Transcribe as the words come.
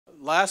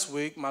last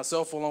week,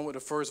 myself along with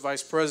the first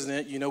vice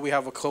president, you know, we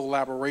have a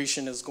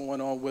collaboration that's going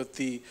on with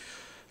the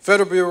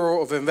Federal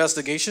Bureau of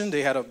Investigation.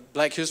 They had a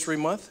Black History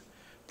Month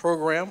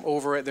program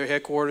over at their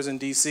headquarters in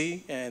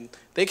D.C., and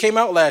they came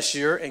out last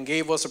year and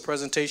gave us a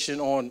presentation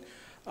on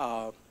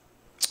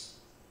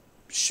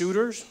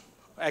shooters,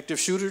 active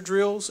shooter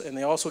drills, and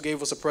they also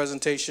gave us a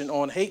presentation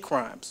on hate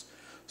crimes.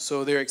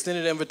 So their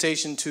extended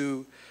invitation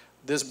to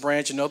this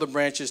branch and other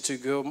branches to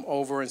go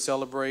over and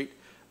celebrate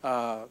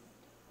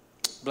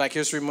Black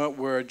History Month,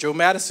 where Joe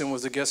Madison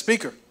was the guest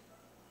speaker.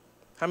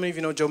 How many of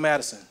you know Joe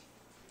Madison?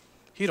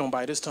 He don't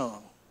bite his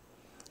tongue.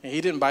 And he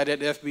didn't bite at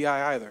the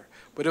FBI either.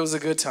 But it was a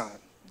good time.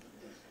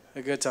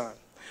 A good time.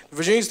 The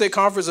Virginia State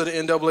Conference of the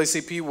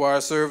NAACP, where I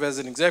serve as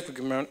an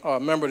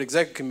member of the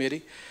executive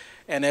committee,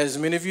 and as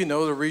many of you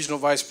know, the regional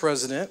vice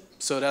president,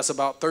 so that's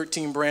about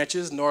 13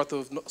 branches north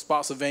of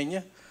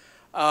Spotsylvania.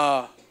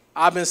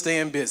 I've been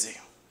staying busy.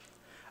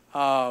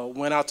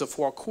 Went out to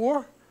Fort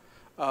Coeur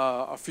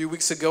a few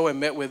weeks ago and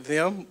met with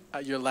them.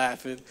 You're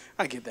laughing.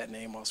 I get that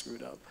name all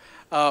screwed up.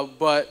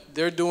 But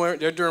they're doing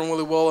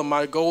really well, and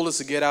my goal is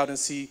to get out and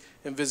see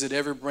and visit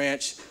every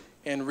branch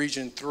in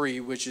Region 3,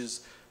 which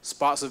is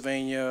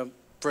Spotsylvania,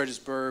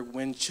 Fredericksburg,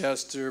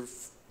 Winchester,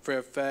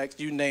 Fairfax,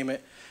 you name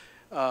it,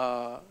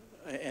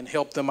 and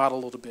help them out a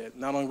little bit,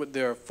 not only with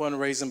their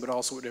fundraising, but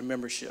also with their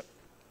membership.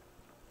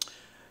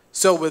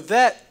 So with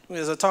that,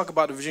 as I talk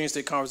about the Virginia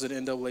State Conference at the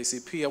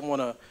NAACP, I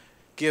want to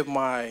give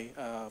my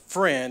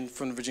friend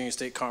from the Virginia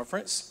State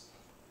Conference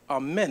a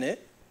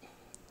minute,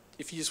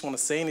 if you just want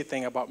to say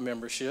anything about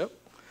membership.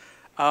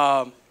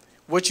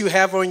 What you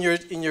have on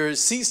in your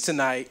seats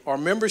tonight are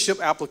membership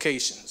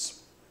applications.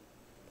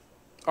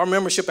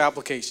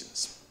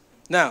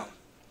 Now,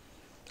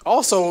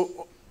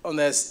 also on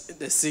the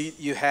seat,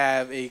 you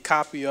have a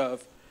copy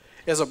of,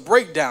 as a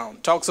breakdown,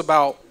 talks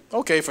about,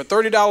 okay, for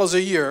 $30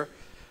 a year,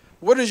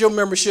 where does your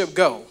membership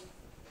go?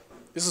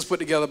 This is put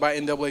together by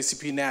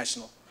NAACP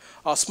National.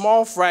 A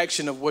small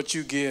fraction of what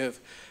you give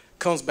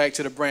comes back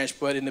to the branch,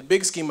 but in the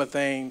big scheme of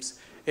things,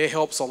 it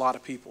helps a lot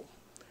of people.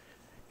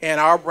 And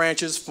our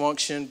branches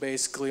function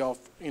basically off,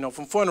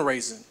 from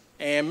fundraising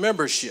and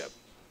membership.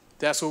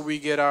 That's where we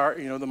get our,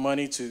 the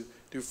money to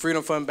do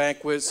Freedom Fund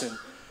banquets and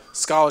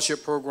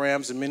scholarship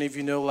programs. And many of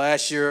you know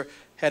last year,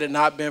 had it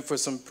not been for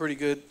some pretty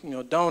good,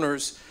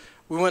 donors,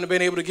 we wouldn't have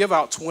been able to give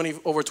out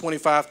over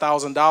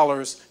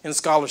 $25,000 in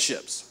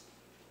scholarships.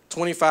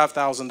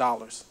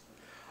 $25,000.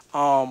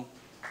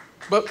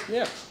 But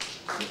yeah,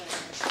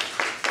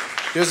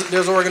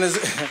 there's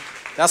organization.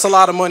 That's a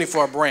lot of money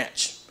for a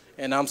branch,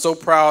 and I'm so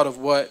proud of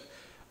what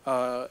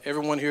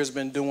everyone here has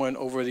been doing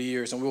over the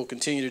years, and we will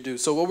continue to do.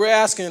 So what we're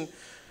asking,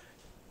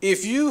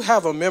 if you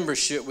have a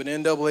membership with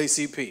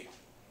NAACP,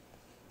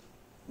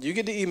 you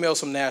get the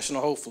emails from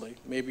National, hopefully,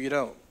 maybe you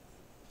don't,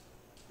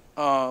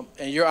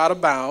 and you're out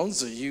of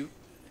bounds, or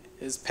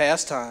it's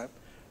past time,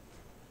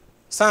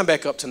 sign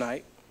back up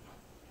tonight.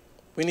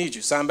 We need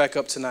you. Sign back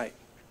up tonight.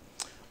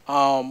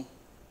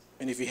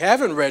 And if you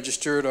haven't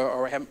registered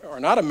or are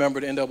not a member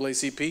of the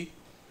NAACP,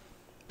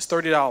 it's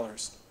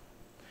 $30.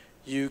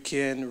 You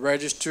can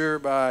register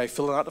by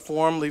filling out the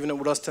form, leaving it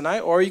with us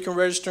tonight, or you can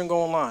register and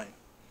go online.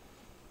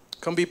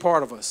 Come be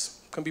part of us.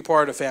 Come be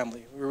part of the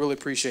family. We really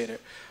appreciate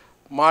it.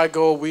 My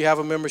goal, we have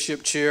a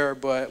membership chair,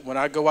 but when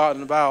I go out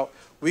and about,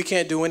 we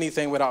can't do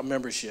anything without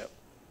membership.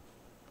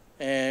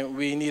 And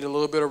we need a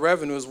little bit of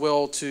revenue as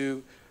well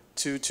to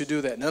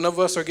do that. None of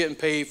us are getting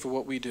paid for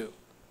what we do.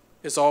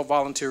 It's all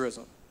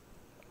volunteerism.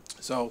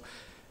 So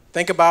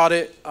think about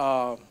it.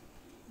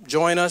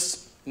 Join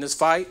us in this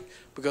fight,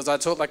 because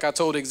like I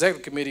told the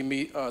executive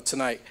committee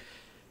tonight,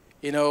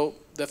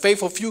 the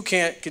faithful few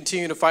can't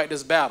continue to fight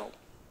this battle.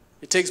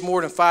 It takes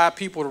more than 5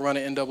 people to run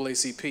an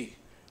NAACP.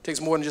 It takes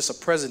more than just a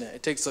president.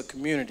 It takes a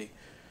community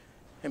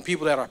and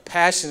people that are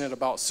passionate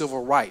about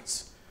civil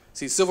rights.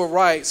 See, civil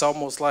rights,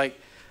 almost like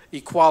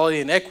equality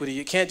and equity,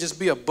 it can't just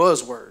be a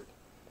buzzword.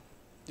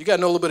 You got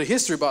to know a little bit of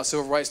history about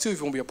civil rights too if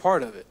you want to be a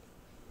part of it.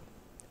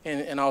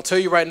 And I'll tell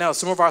you right now,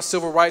 some of our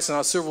civil rights and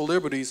our civil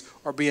liberties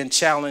are being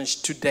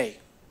challenged today.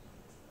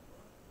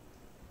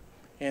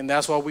 And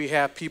that's why we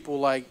have people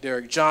like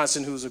Derek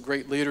Johnson, who's a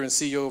great leader and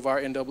CEO of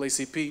our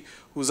NAACP,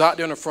 who's out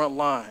there on the front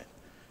line.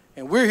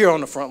 And we're here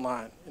on the front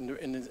line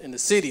in the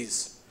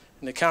cities,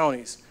 in the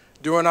counties,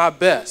 doing our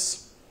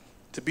best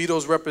to be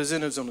those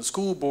representatives on the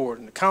school board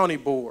and the county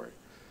board,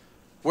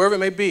 wherever it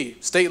may be,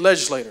 state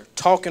legislator,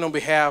 talking on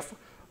behalf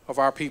of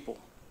our people.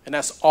 And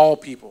that's all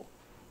people,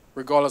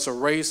 regardless of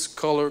race,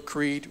 color,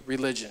 creed,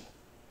 religion.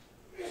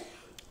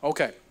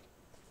 Okay.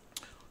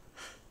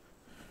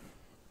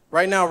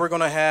 Right now we're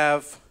going to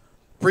have,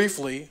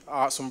 briefly,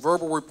 some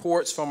verbal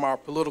reports from our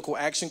Political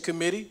Action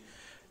Committee,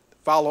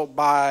 followed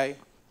by,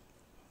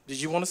 did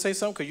you want to say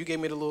something? Because you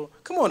gave me the little,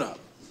 come on up.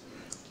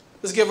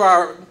 Let's give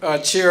our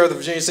chair of the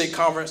Virginia State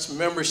Conference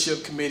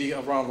Membership Committee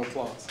a round of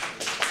applause.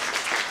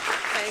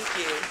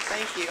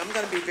 Thank you. I'm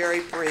going to be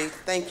very brief.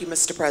 Thank you,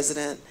 Mr.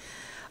 President.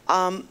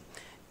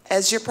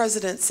 As your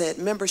president said,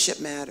 membership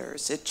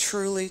matters. It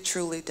truly,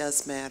 truly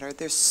does matter.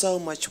 There's so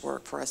much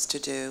work for us to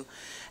do.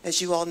 As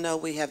you all know,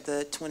 we have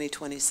the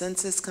 2020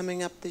 census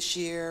coming up this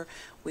year.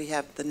 We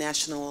have the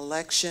national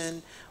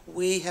election.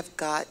 We have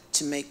got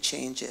to make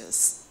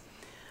changes.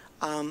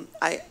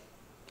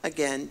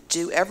 Again,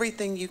 do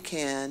everything you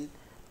can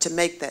to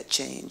make that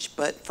change,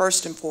 but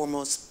first and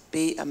foremost,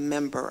 be a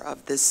member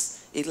of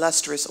this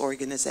illustrious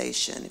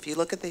organization. If you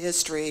look at the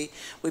history,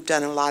 we've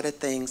done a lot of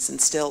things,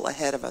 and still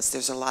ahead of us,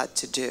 there's a lot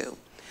to do.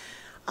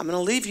 I'm going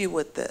to leave you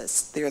with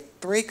this. There are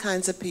three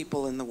kinds of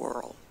people in the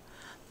world: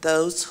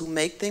 those who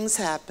make things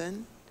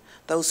happen,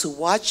 those who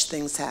watch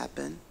things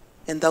happen,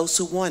 and those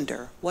who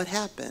wonder what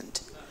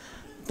happened.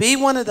 Be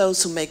one of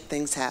those who make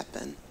things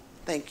happen.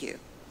 Thank you.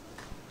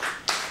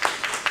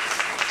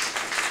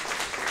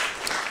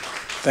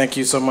 Thank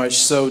you so much.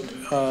 So,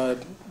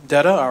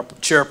 Detta, our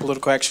Chair of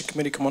Political Action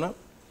Committee, come on up.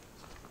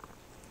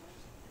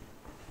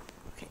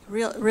 Okay,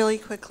 really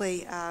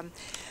quickly.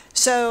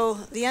 So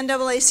the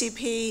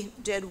NAACP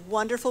did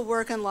wonderful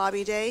work on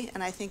Lobby Day,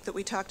 and I think that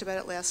we talked about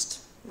it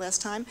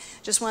last time.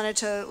 Just wanted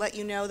to let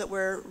you know that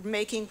we're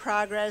making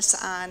progress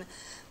on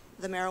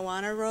the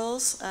marijuana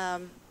rules.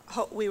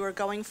 We were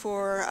going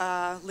for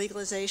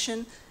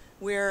legalization.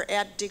 We're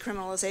at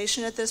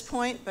decriminalization at this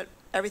point, but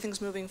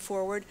everything's moving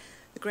forward.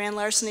 The grand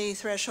larceny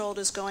threshold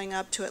is going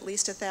up to at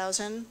least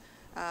 1,000.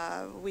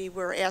 We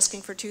were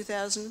asking for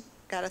 2,000,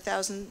 got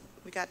 1,000.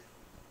 We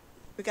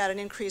got an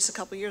increase a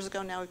couple years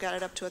ago. Now we've got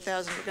it up to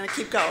 1,000. We're going to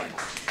keep going.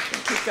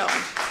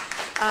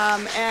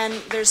 And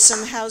there's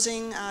some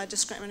housing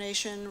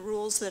discrimination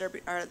rules that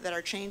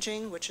are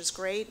changing, which is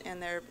great,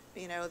 and they're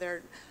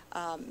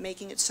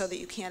making it so that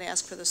you can't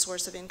ask for the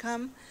source of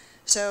income.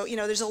 So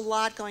there's a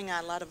lot going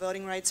on, a lot of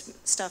voting rights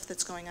stuff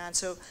that's going on.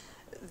 So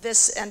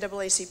this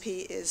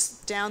NAACP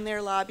is down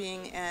there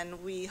lobbying,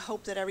 and we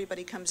hope that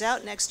everybody comes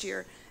out next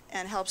year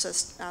and helps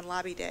us on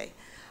Lobby Day.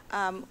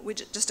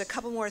 Just a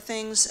couple more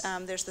things.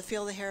 There's the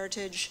Feel the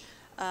Heritage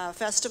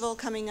Festival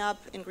coming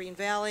up in Green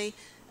Valley.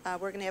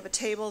 We're going to have a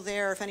table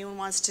there if anyone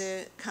wants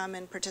to come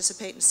and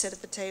participate and sit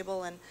at the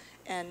table and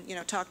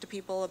talk to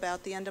people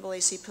about the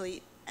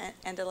NAACP.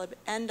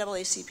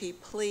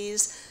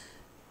 Please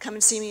come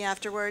and see me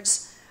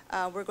afterwards.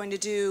 We're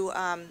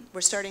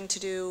starting to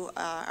do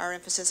our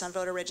emphasis on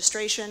voter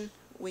registration.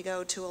 We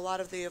go to a lot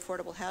of the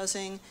affordable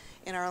housing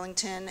in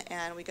Arlington,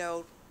 and we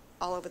go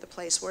all over the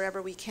place,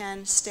 wherever we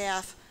can,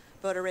 staff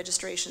voter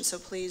registration. So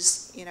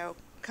please,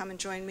 come and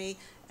join me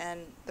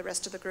and the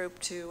rest of the group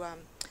to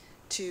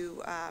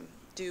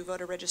do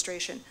voter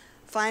registration.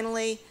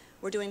 Finally,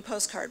 we're doing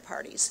postcard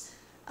parties.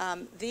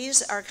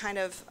 These are kind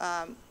of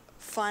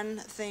fun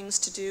things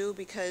to do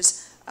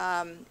because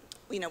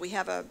we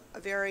have a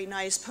very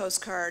nice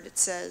postcard. It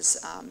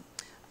says,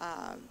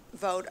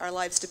 vote, our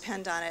lives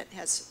depend on it. It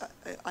has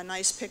a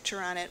nice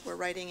picture on it. We're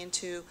writing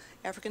into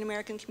African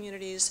American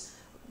communities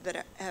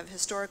that have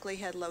historically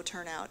had low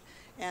turnout.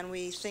 And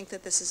we think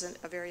that this is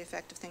a very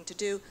effective thing to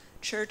do.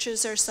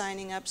 Churches are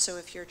signing up, so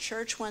if your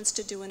church wants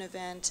to do an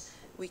event,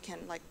 we can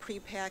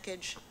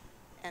pre-package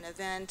an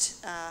event,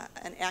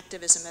 an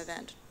activism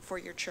event for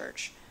your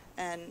church,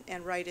 and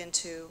write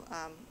into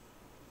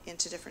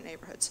different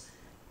neighborhoods.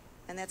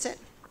 And that's it.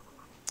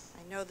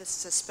 I know this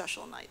is a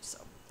special night, so.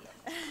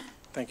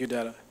 Thank you,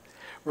 Detta.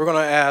 We're going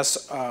to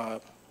ask,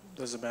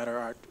 doesn't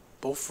matter,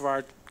 both of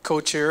our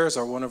co-chairs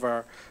or one of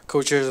our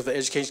co-chairs of the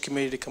Education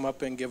Committee to come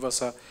up and give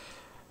us a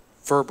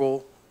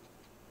verbal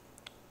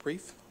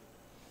brief.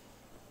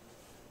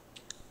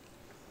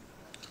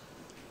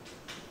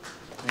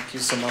 Thank you,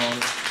 Simone.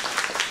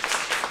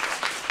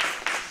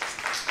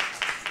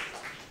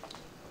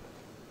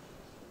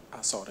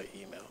 I saw the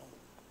email.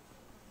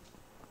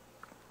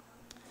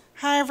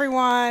 Hi,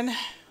 everyone.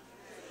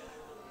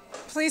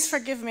 Please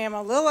forgive me, I'm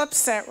a little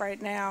upset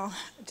right now.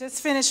 I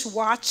just finished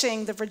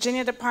watching the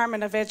Virginia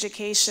Department of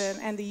Education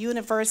and the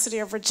University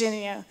of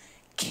Virginia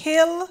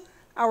kill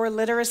our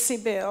literacy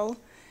bill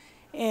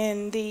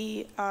in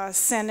the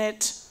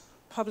Senate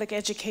Public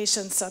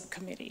Education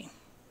Subcommittee.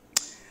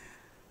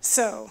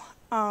 So,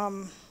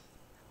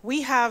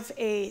 we have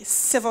a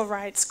civil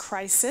rights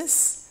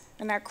crisis,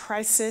 and that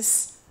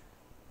crisis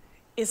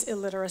is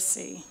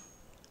illiteracy.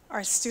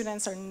 Our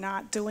students are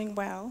not doing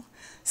well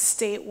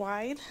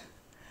statewide.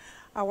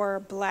 Our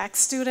Black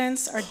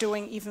students are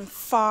doing even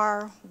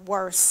far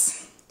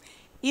worse.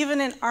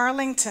 Even in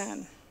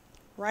Arlington,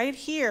 right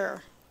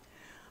here,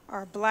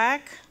 our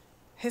Black,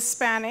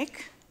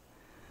 Hispanic,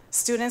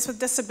 students with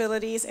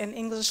disabilities, and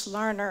English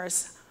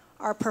learners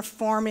are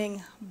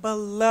performing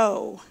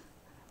below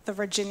the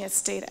Virginia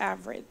state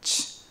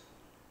average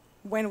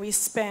when we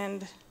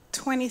spend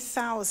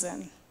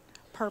 $20,000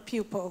 per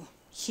pupil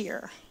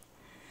here.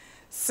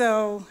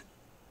 So,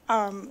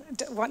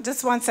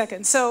 just one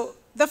second. So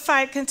the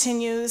fight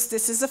continues.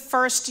 This is the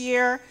first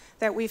year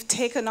that we've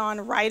taken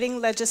on writing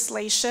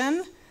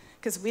legislation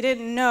because we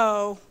didn't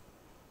know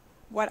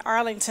what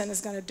Arlington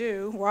is going to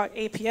do, what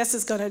APS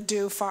is going to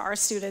do for our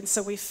students.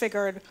 So we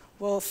figured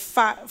we'll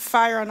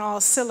fire on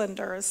all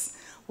cylinders.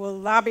 We'll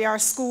lobby our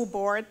school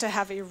board to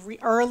have an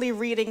early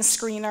reading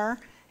screener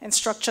and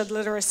structured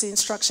literacy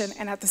instruction,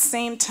 and at the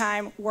same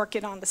time work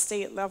it on the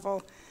state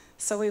level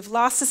So we've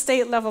lost the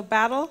state level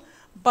battle,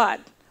 but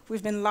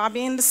we've been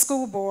lobbying the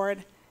school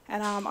board,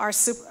 and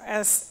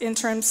as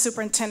interim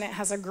superintendent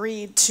has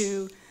agreed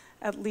to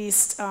at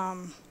least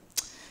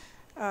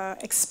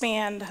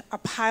expand a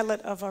pilot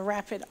of a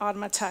rapid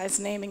automatized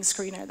naming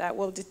screener that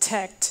will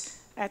detect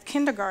at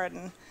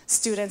kindergarten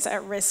students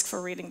at risk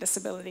for reading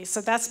disability.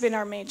 So that's been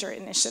our major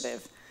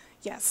initiative.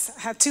 Yes,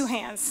 I have two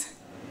hands.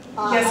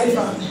 Yes,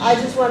 Yvonne. I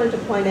just wanted to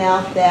point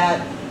out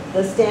that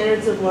the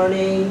standards of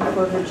learning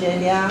for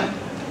Virginia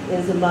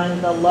is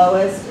among the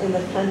lowest in the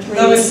country.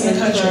 Lowest in the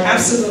country,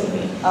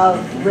 absolutely. Of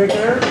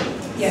rigor.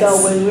 Yes.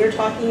 So when we're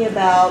talking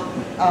about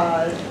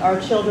our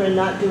children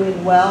not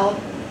doing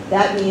well,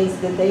 that means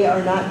that they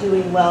are not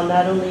doing well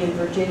not only in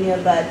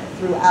Virginia but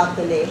throughout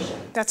the nation.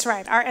 That's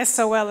right. Our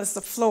SOL is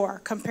the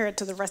floor compared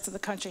to the rest of the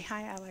country.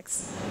 Hi,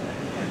 Alex.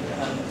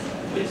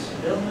 Which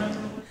bill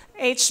number?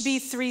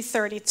 HB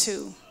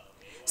 332.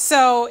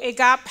 So it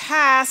got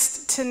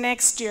passed to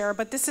next year,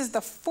 but this is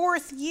the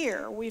fourth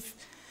year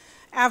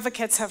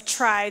advocates have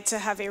tried to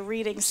have a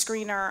reading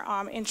screener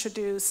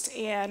introduced.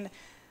 And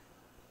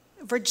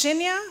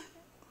Virginia,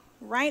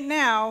 right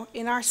now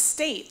in our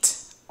state,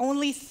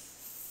 only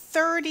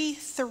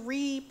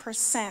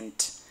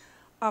 33%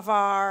 of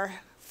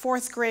our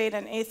 4th grade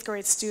and 8th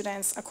grade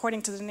students,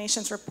 according to the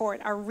nation's report,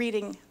 are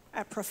reading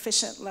at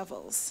proficient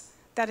levels.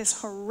 That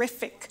is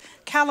horrific.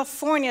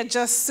 California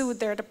just sued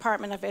their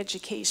Department of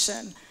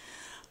Education,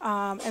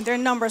 and their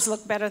numbers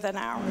look better than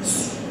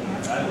ours.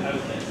 I was going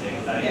to say,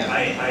 I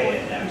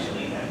had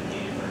actually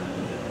advocated for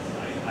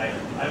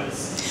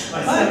this.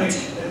 My stomach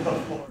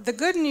before. The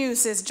good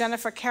news is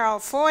Jennifer Carroll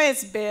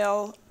Foy's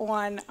bill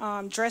on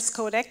dress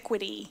code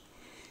equity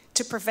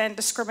to prevent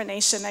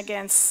discrimination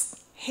against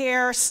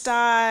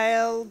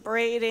hairstyle,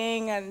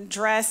 braiding, and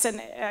dress,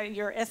 and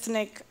your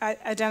ethnic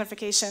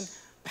identification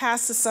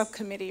passed the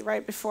subcommittee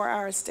right before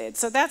ours did.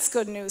 So that's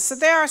good news. So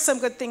there are some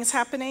good things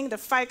happening. The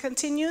fight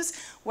continues.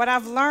 What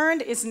I've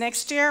learned is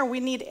next year we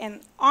need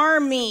an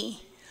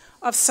army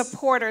of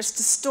supporters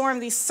to storm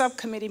these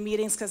subcommittee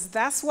meetings, because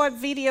that's what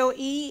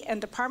VDOE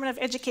and Department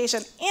of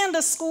Education and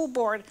the School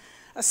Board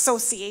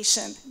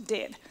Association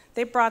did.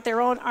 They brought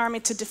their own army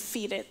to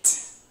defeat it.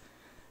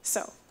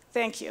 So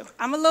thank you.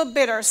 I'm a little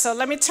bitter, so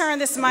let me turn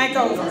this mic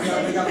over.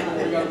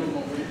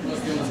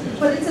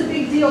 But it's a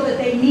big deal that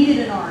they needed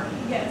an army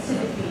to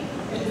defeat.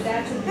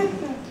 That's a big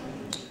deal.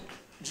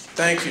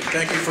 Thank you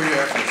for your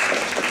efforts.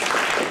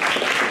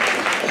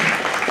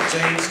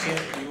 James,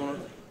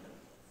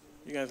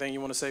 you got anything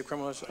you want to say,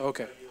 criminal?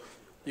 Okay,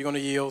 you're going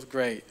to yield,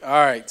 great.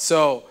 All right,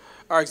 so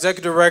our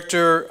executive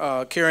director,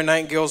 Karen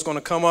Nightingale, is going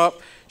to come up.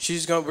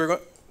 We're going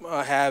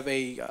to have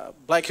a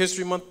Black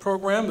History Month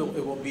program.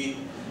 It will be,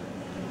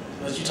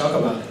 let you talk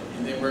about it,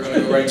 and then we're going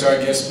to go right to our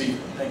guest speaker.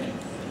 Thank you.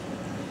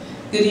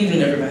 Good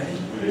evening, everybody.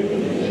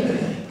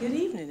 Good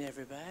evening,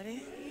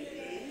 everybody.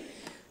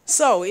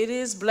 So it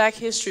is Black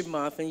History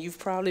Month, and you've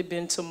probably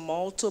been to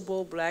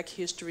multiple Black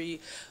History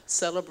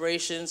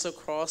celebrations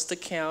across the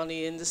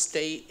county and the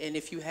state. And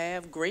if you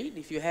have, great.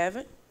 If you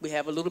haven't, we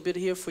have a little bit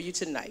here for you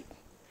tonight.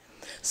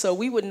 So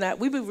we would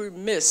be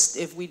remiss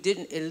if we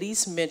didn't at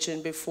least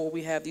mention, before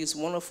we have these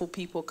wonderful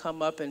people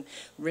come up and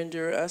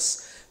render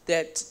us,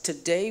 that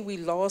today we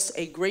lost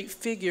a great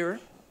figure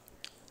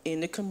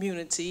in the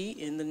community,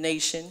 in the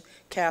nation,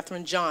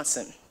 Katherine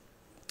Johnson.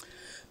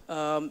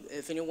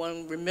 If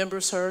anyone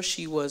remembers her,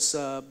 she was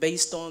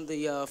based on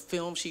the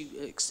film, she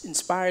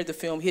inspired the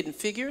film Hidden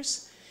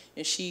Figures,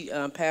 and she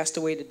passed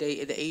away today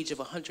at the age of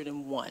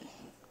 101.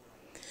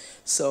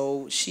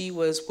 So she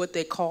was what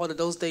they called in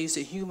those days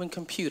a human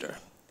computer.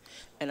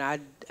 And I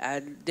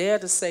dare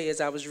to say,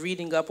 as I was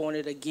reading up on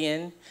it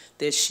again,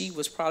 that she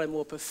was probably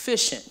more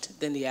proficient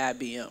than the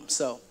IBM.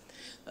 So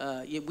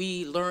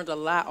we learned a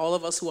lot, all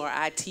of us who are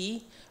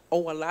IT,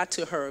 owe a lot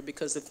to her,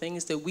 because the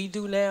things that we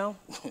do now,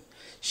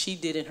 she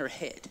did in her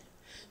head.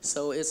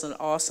 So it's an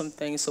awesome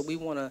thing. So we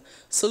want to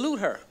salute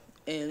her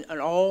and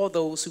all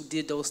those who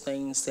did those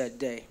things that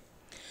day.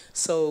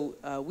 So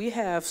we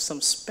have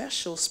some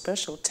special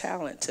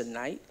talent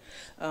tonight.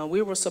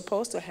 We were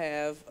supposed to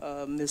have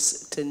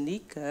Miss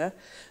Nikia,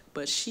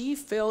 but she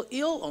fell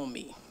ill on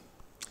me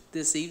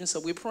this evening. So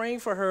we're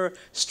praying for her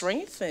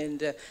strength.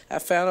 And I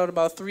found out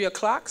about 3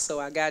 o'clock, so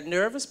I got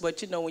nervous.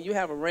 But you know, when you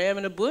have a ram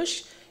in the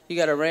bush, you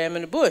got a ram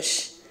in the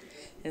bush.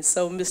 And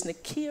so Miss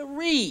Nikia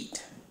Reed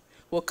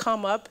will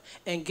come up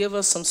and give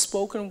us some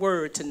spoken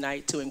word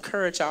tonight to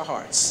encourage our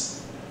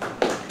hearts.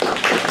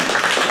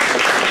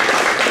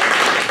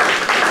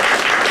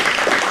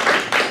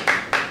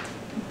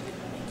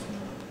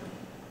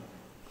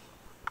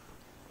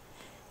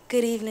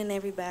 Good evening,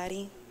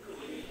 everybody.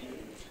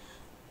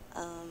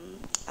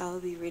 I will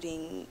be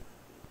reading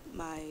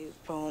my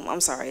poem.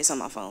 I'm sorry, it's on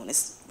my phone.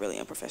 It's really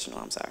unprofessional,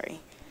 I'm sorry.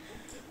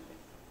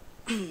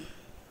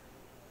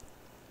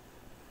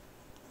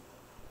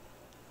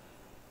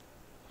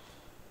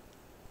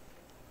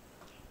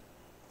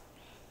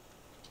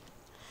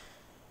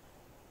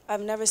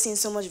 I've never seen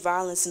so much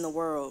violence in the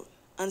world.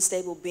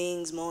 unstable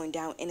beings mowing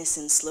down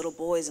innocents, little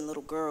boys and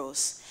little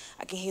girls.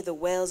 I can hear the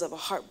wails of a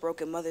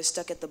heartbroken mother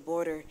stuck at the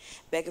border,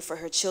 begging for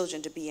her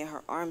children to be in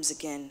her arms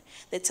again.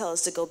 They tell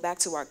us to go back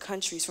to our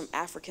countries, from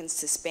Africans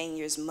to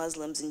Spaniards,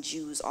 Muslims and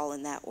Jews, all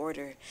in that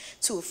order.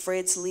 Too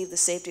afraid to leave the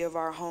safety of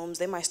our homes,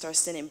 they might start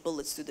sending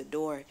bullets through the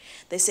door.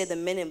 They say the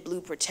men in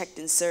blue protect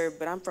and serve,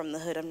 but I'm from the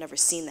hood, I've never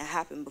seen that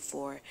happen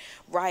before.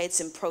 Riots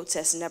and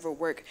protests never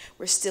work.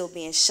 We're still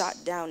being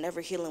shot down,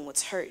 never healing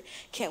what's hurt.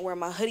 Can't wear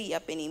my hoodie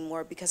up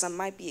anymore because I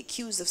might be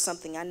accused of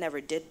something I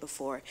never did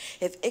before.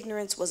 If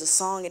ignorance was a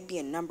song, it'd be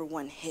a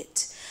 #1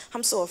 hit.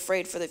 I'm so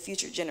afraid for the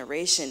future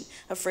generation,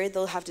 afraid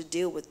they'll have to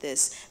deal with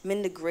this.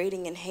 Men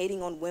degrading and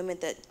hating on women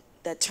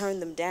that turn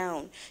them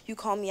down. You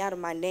call me out of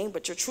my name,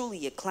 but you're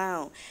truly a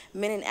clown.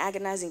 Men in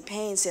agonizing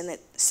pain saying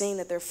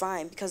that they're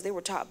fine because they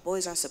were taught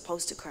boys aren't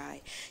supposed to cry.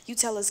 You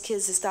tell us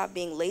kids to stop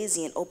being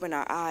lazy and open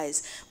our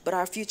eyes, but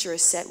our future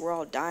is set, we're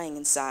all dying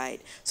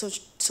inside. So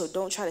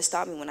don't try to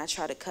stop me when I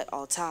try to cut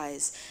all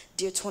ties.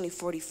 Dear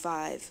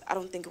 2045, I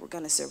don't think we're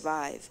gonna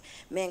survive.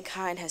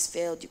 Mankind has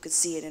failed, you could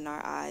see it in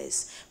our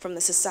eyes. From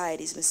the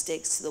society's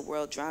mistakes to the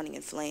world drowning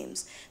in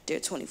flames. Dear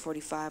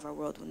 2045, our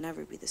world will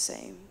never be the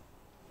same.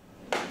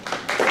 Amazing.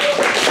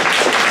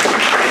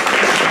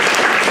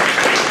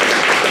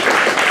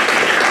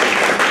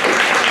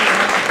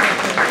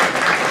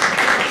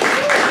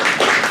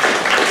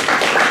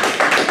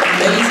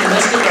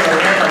 Let's give her a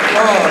round of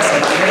applause.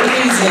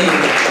 Amazing.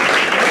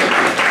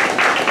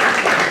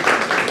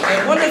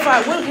 And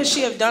what could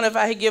she have done if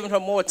I had given her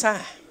more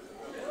time?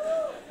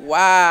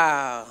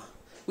 Wow.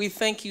 We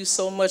thank you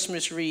so much,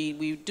 Ms. Reed.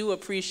 We do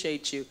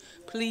appreciate you.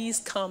 Please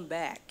come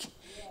back.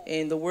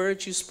 And the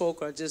words you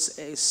spoke are just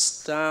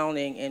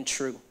astounding and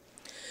true.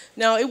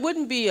 Now, it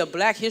wouldn't be a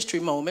Black History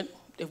moment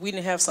if we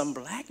didn't have some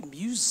Black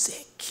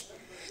music,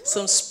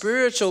 some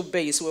spiritual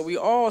base where we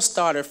all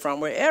started from,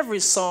 where every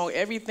song,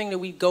 everything that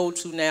we go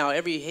to now,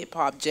 every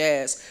hip-hop,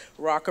 jazz,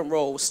 rock and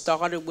roll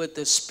started with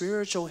the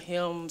spiritual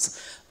hymns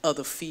of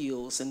the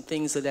fields and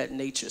things of that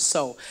nature.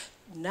 So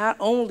not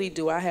only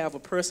do I have a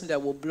person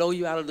that will blow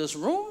you out of this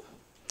room,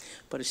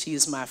 but she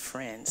is my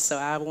friend. So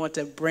I want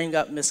to bring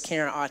up Miss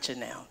Karen Archer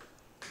now.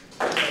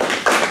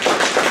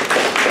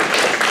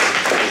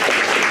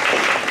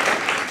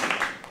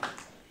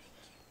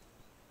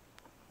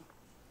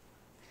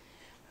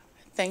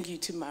 Thank you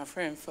to my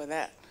friend for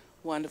that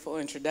wonderful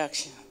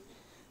introduction.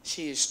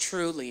 She is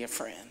truly a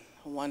friend,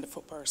 a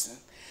wonderful person.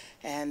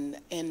 And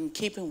in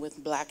keeping with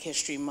Black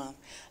History Month,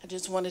 I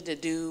just wanted to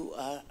do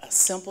a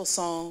simple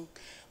song,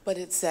 but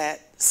it's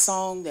that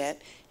song that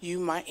you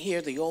might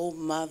hear the old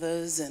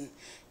mothers and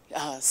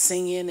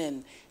singing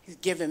and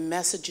giving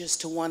messages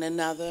to one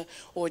another,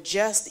 or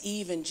just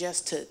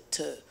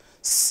to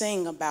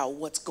sing about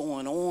what's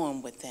going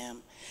on with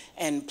them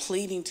and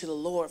pleading to the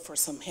Lord for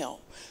some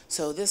help.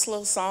 So this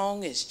little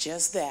song is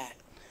just that,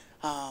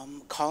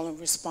 call and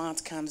response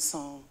kind of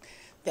song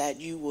that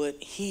you would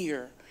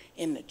hear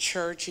in the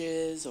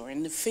churches or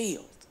in the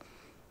field.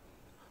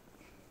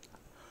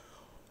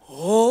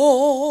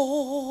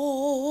 Oh,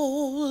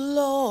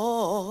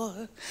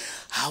 Lord,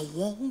 I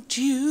want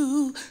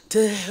you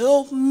to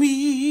help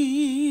me.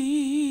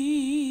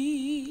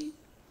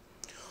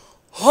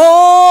 Oh,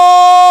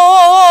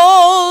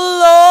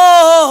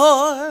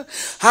 Lord,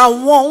 I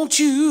want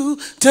you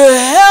to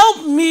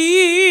help me.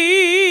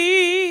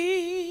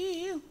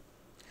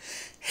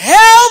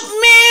 Help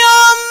me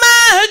on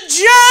my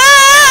journey.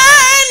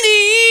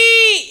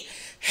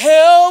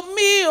 Help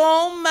me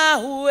on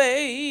my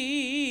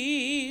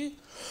way.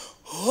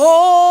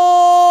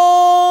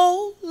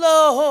 Oh,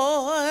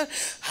 Lord,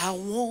 I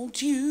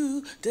want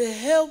you to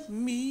help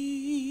me.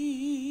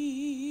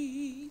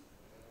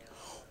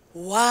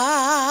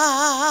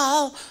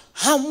 While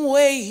I'm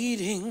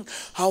waiting,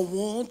 I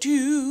want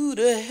you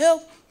to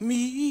help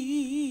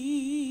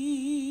me.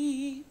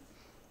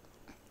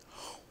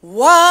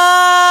 While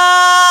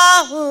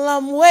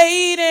I'm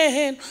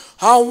waiting,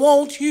 I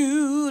want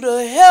you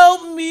to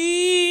help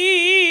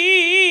me.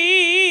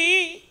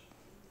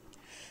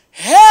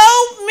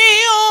 Help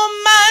me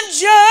on my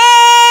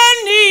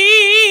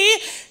journey.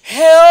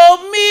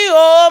 Help me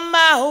on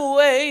my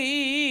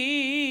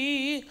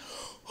way.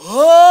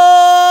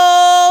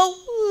 Oh,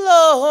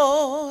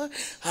 Lord,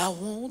 I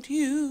want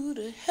you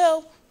to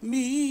help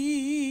me.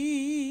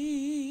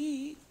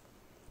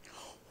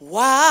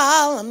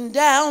 While I'm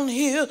down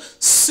here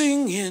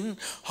singing,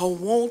 I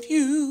want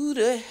you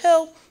to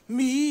help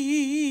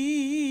me.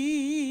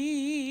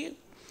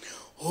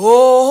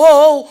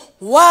 Oh,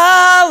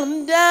 while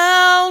I'm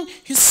down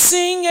here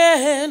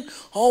singing,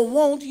 I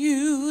want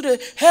you to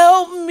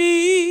help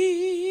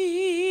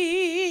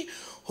me.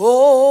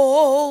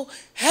 Oh,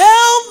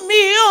 help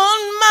me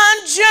on my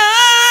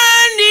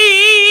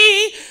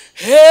journey.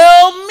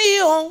 Help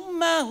me on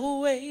my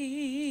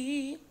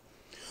way.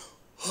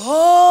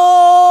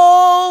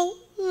 Oh,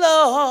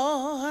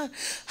 Lord,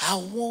 I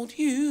want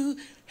you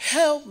to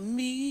help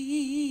me.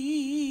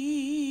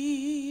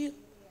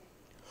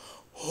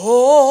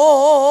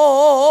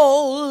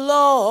 Oh,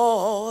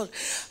 Lord,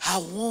 I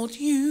want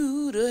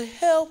you to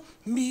help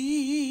me.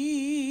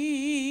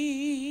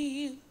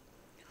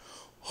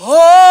 Oh,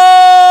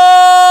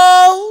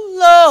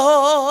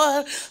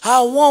 Lord,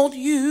 I want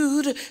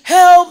you to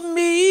help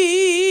me.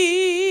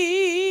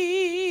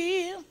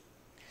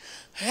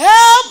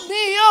 Help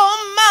me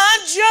on my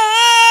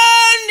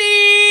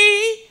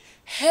journey.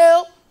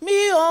 Help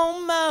me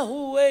on my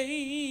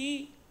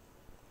way.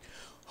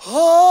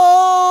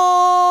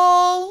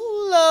 Oh,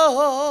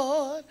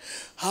 Lord,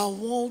 I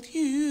want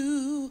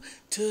you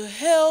to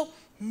help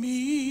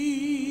me.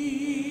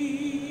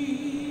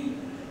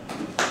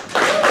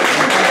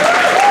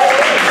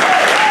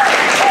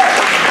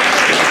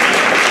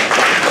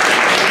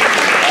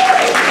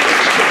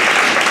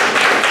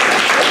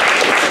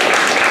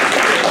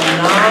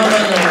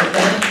 Phenomenal,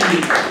 thank you.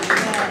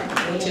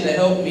 I want you to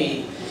help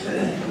me.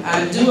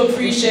 I do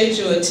appreciate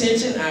your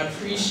attention. I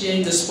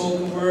appreciate the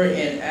spoken word,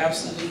 and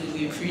absolutely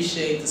we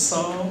appreciate the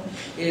song.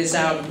 It is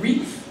our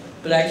brief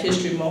Black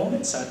History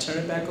moment, so I turn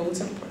it back over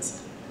to the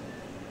president.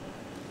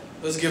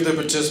 Let's give the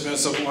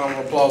participants a round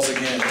of applause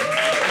again.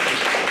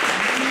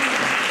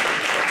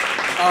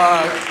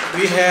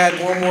 We had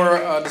one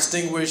more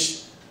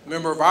distinguished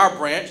member of our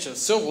branch, a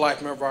civil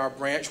life member of our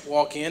branch,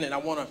 walk in, and I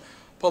want to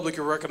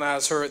publicly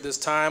recognize her at this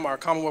time, our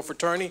Commonwealth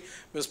attorney,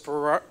 Ms.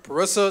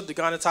 Parissa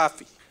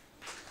Deganatafi.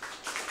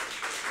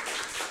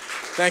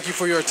 Thank you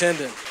for your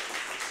attendance.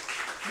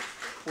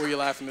 Were you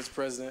laughing, Mr.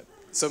 President?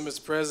 So,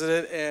 Mr.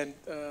 President, and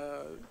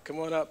come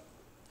on up.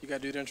 You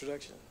got to do the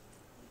introduction.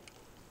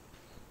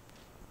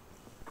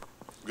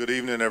 Good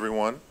evening,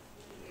 everyone.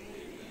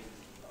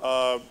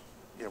 Yeah,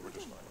 we're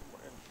just fine.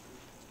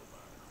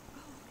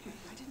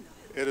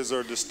 It is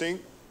our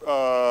distinct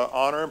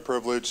honor and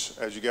privilege,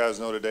 as you guys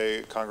know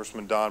today,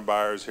 Congressman Don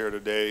Beyer is here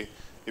today.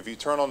 If you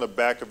turn on the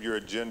back of your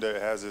agenda,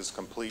 it has his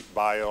complete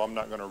bio. I'm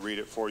not going to read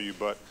it for you,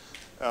 but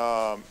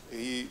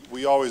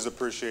we always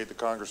appreciate the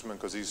congressman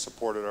because he's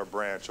supported our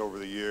branch over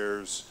the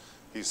years.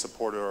 He's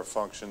supported our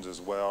functions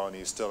as well, and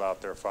he's still out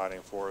there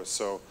fighting for us.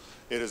 So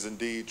it is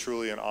indeed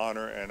truly an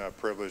honor and a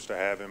privilege to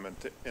have him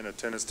in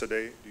attendance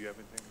today. Do you have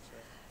anything to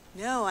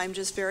say? No, I'm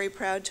just very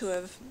proud to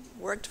have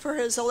worked for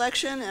his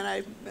election, and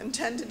I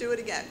intend to do it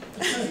again.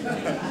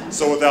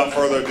 So without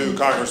further ado,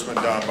 Congressman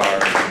Don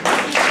Beyer.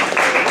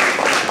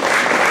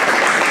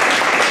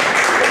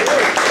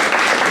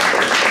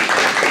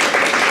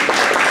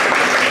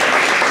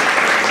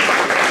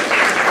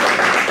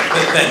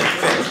 Thank you.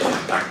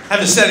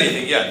 Haven't said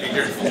anything yet.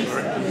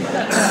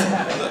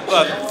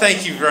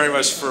 Thank you very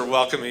much for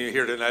welcoming me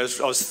here tonight.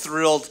 I was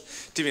thrilled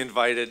to be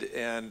invited,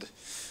 and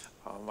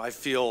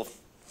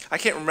I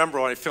can't remember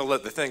when I filled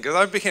out the thing, because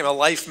I became a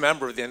life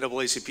member of the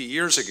NAACP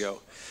years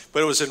ago,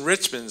 but it was in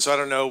Richmond, so I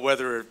don't know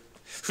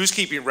who's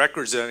keeping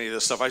records of any of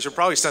this stuff. I should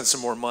probably send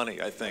some more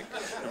money, I think.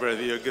 It would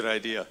be a good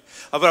idea.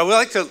 But I would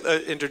like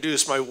to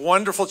introduce my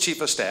wonderful Chief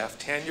of Staff,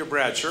 Tanya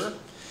Bradshaw.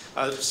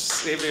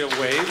 Give me a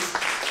wave.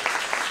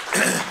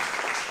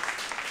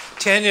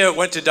 Tanya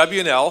went to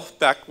W&L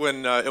back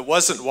when it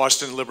wasn't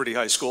Washington Liberty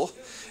High School,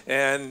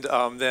 and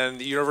then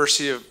the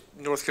University of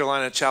North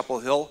Carolina at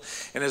Chapel Hill,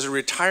 and is a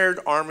retired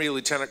Army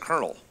Lieutenant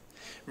Colonel.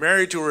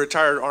 Married to a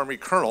retired Army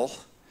Colonel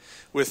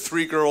with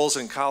 3 girls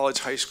in college,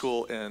 high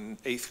school, and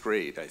 8th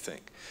grade, I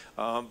think.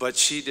 But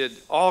she did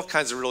all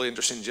kinds of really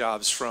interesting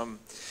jobs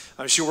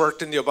she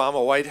worked in the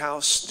Obama White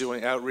House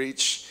doing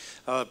outreach.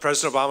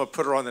 President Obama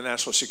put her on the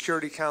National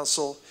Security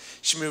Council.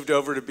 She moved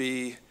over to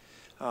be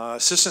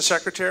Assistant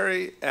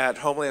Secretary at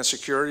Homeland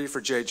Security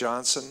for Jay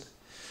Johnson.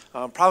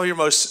 Probably your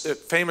most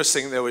famous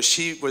thing, though, is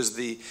she was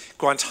the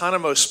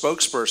Guantanamo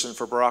spokesperson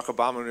for Barack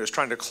Obama when he was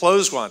trying to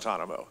close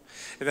Guantanamo.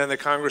 And then the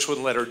Congress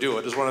wouldn't let her do it.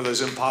 It was one of those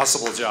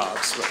impossible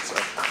jobs. But,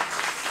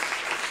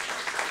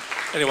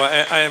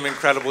 anyway, I am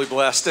incredibly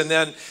blessed. And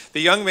then the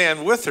young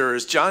man with her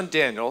is John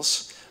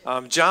Daniels.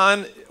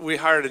 John, we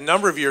hired a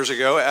number of years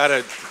ago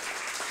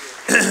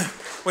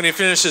when he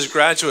finished his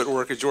graduate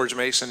work at George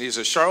Mason. He's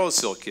a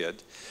Charlottesville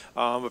kid,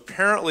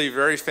 apparently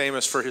very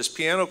famous for his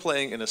piano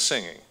playing and his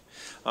singing,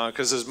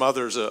 because his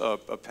mother's a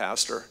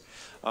pastor.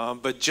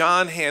 But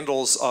John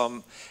handles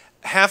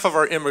half of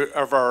our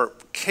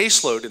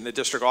caseload in the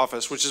district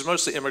office, which is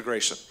mostly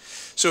immigration.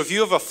 So if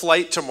you have a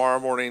flight tomorrow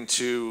morning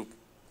to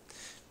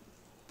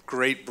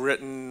Great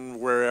Britain,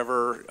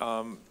 wherever,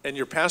 and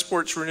your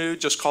passport's renewed,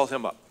 just call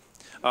him up,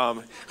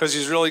 because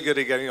he's really good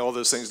at getting all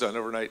those things done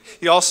overnight.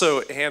 He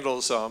also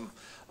handles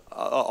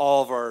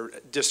all of our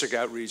district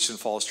outreach in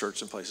Falls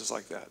Church and places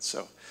like that.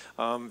 So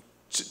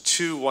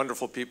 2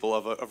 wonderful people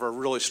of a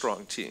really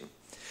strong team.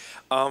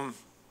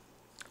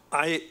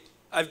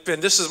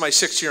 This is my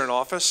 6th year in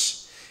office,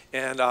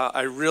 and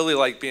I really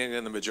like being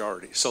in the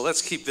majority. So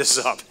let's keep this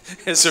up.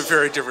 It's a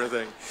very different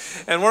thing.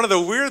 And one of the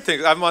weird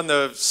things, I'm on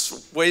the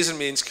Ways and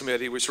Means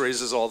Committee, which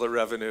raises all the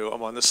revenue.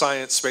 I'm on the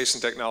Science, Space,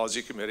 and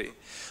Technology Committee.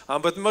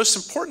 But the most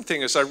important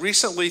thing is I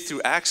recently,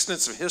 through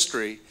accidents of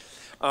history,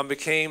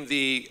 became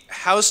the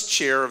House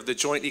Chair of the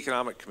Joint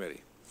Economic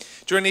Committee.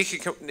 Joint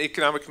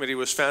Economic Committee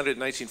was founded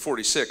in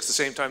 1946, the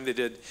same time they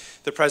did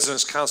the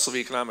President's Council of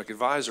Economic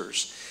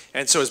Advisors.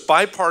 And so it's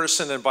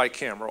bipartisan and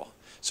bicameral.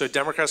 So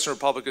Democrats and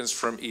Republicans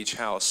from each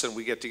house, and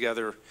we get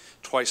together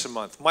twice a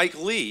month. Mike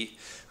Lee,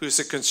 who's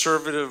the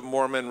conservative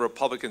Mormon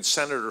Republican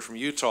senator from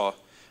Utah,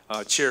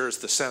 chairs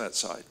the Senate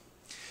side.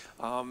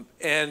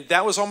 And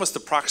that was almost the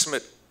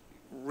proximate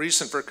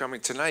reason for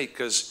coming tonight,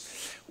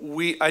 because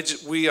we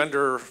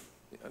under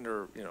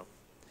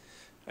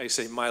I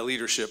say my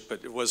leadership,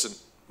 but it wasn't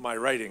my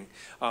writing.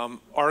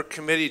 Our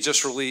committee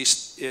just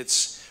released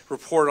its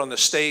report on the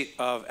state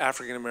of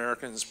African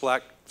Americans,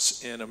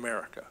 blacks in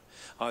America,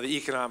 the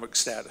economic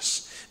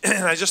status.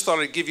 And I just thought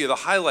I'd give you the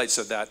highlights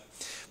of that,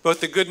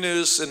 both the good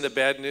news and the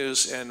bad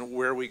news and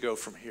where we go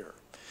from here.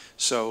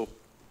 So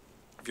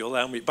if you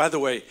allow me, by the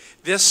way,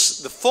 the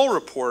full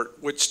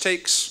report, which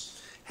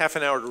takes half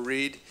an hour to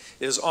read,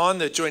 is on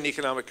the Joint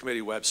Economic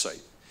Committee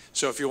website.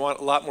 So if you want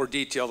a lot more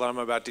detail that I'm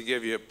about to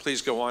give you,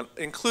 please go on,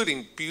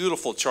 including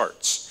beautiful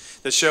charts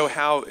that show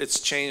how it's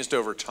changed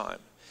over time.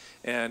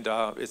 And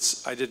I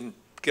didn't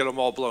get them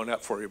all blown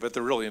up for you, but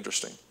they're really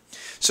interesting.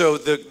 So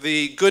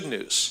the good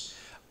news,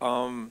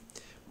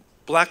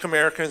 black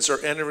Americans are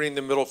entering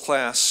the middle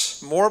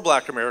class. More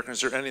black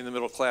Americans are entering the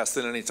middle class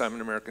than any time in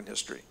American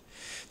history.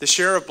 The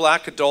share of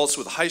black adults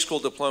with high school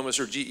diplomas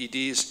or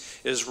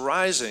GEDs is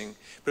rising,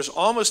 but it's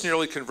almost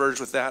nearly converged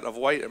with that of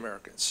white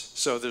Americans.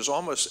 So there's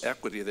almost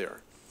equity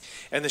there.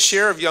 And the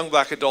share of young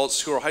black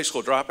adults who are high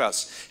school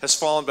dropouts has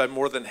fallen by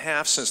more than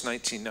half since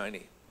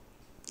 1990.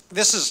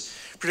 This is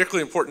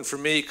particularly important for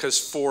me because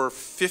for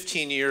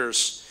 15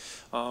 years,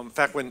 in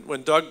fact,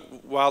 when Doug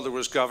Wilder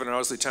was governor, I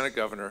was lieutenant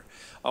governor,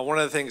 one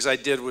of the things I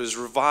did was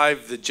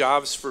revive the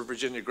Jobs for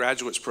Virginia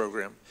Graduates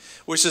program,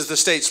 which is the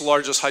state's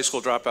largest high school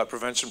dropout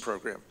prevention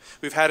program.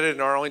 We've had it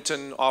in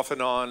Arlington off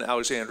and on,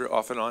 Alexandria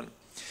off and on.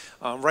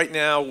 Right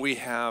now we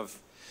have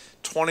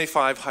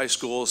 25 high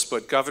schools,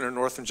 but Governor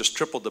Northam just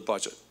tripled the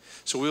budget.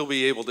 So we'll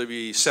be able to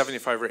be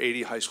 75 or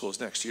 80 high schools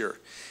next year.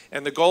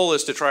 And the goal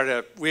is to try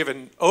to, we have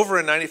over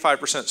a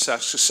 95%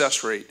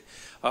 success rate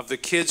of the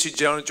kids who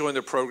join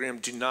the program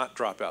do not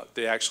drop out.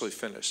 They actually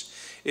finish.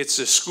 It's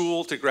a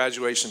school to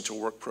graduation to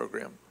work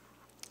program.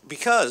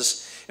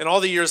 Because in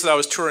all the years that I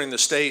was touring the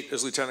state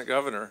as lieutenant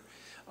governor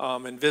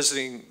and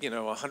visiting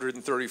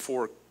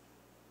 134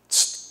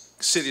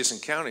 cities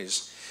and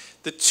counties,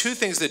 the two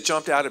things that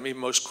jumped out at me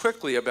most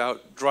quickly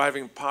about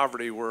driving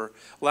poverty were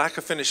lack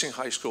of finishing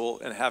high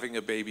school and having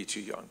a baby too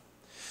young.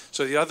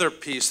 So the other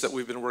piece that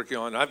we've been working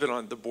on, I've been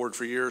on the board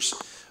for years,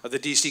 of the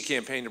DC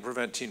campaign to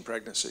prevent teen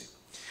pregnancy.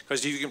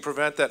 Because if you can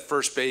prevent that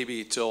first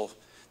baby till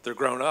they're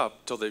grown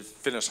up, till they've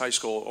finished high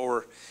school,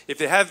 or if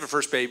they have the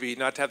first baby,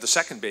 not to have the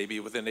second baby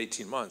within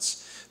 18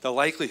 months, the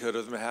likelihood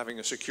of them having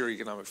a secure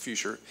economic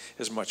future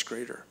is much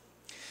greater.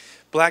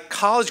 Black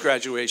college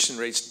graduation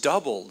rates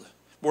doubled,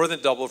 more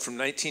than doubled from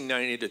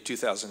 1990 to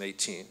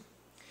 2018.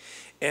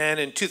 And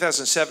in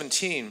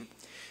 2017,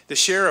 the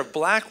share of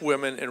black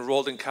women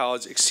enrolled in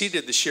college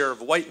exceeded the share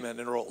of white men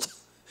enrolled.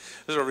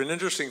 It's sort of an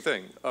interesting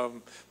thing,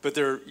 but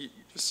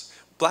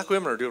black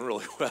women are doing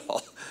really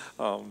well.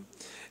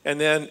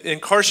 And then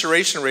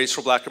incarceration rates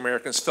for black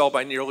Americans fell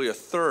by nearly a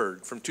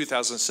third from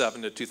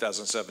 2007 to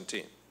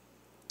 2017.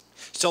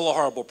 Still a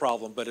horrible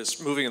problem, but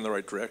it's moving in the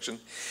right direction.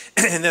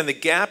 And then the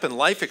gap in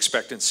life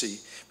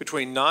expectancy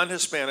between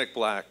non-Hispanic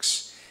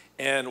blacks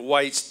and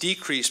whites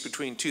decreased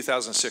between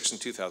 2006 and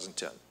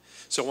 2010.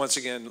 So once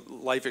again,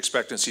 life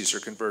expectancies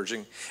are converging.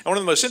 And one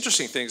of the most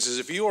interesting things is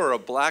if you are a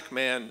black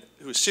man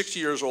who's 60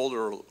 years old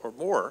or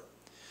more,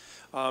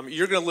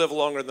 you're going to live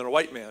longer than a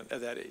white man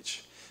at that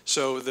age.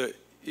 So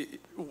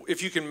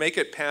if you can make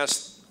it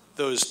past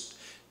those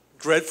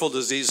dreadful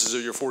diseases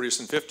of your 40s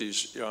and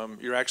 50s,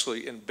 you're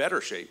actually in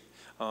better shape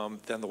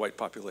than the white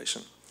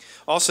population.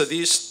 Also,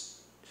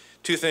 these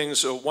two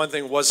things, one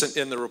thing wasn't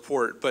in the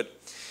report, but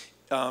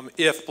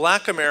if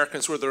black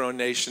Americans were their own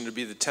nation, it would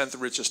be the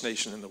 10th richest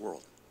nation in the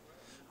world,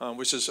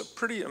 which is a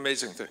pretty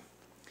amazing thing.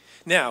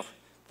 Now,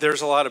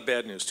 there's a lot of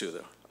bad news too,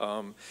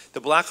 though.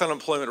 The black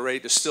unemployment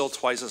rate is still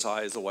twice as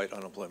high as the white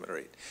unemployment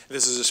rate.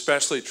 This is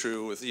especially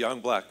true with young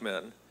black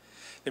men.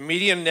 The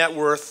median net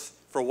worth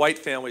for white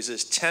families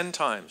is 10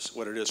 times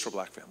what it is for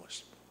black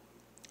families.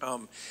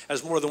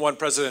 As more than one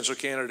presidential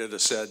candidate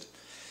has said,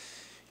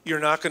 you're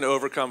not going to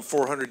overcome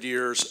 400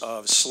 years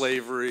of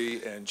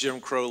slavery and Jim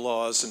Crow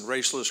laws and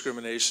racial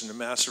discrimination and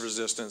massive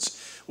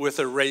resistance with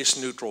a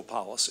race-neutral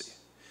policy.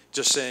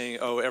 Just saying,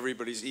 oh,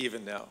 everybody's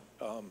even now.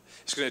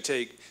 It's going to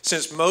take,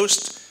 since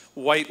most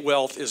white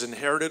wealth is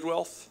inherited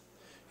wealth,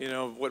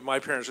 what my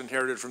parents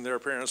inherited from their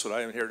parents, what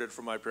I inherited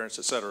from my parents,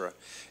 et cetera,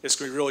 it's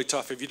going to be really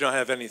tough if you don't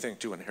have anything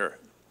to inherit.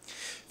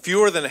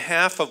 Fewer than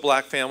half of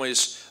black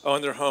families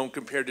own their home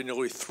compared to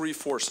nearly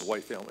 3/4 of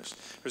white families.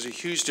 There's a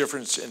huge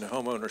difference in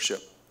home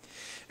ownership.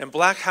 And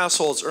black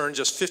households earn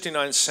just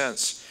 59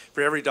 cents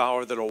for every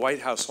dollar that a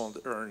white household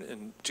earned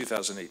in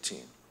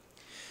 2018.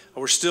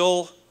 We're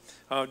still,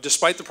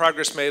 despite the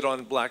progress made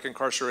on black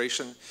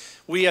incarceration,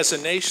 we as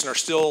a nation are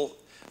still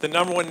the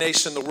 #1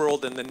 nation in the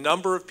world in the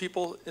number of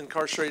people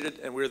incarcerated,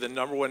 and we're the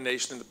 #1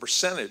 nation in the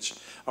percentage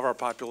of our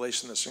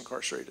population that's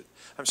incarcerated.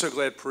 I'm so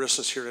glad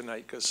Parissa's here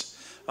tonight because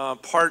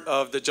part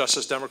of the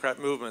Justice Democrat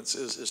movements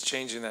is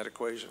changing that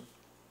equation.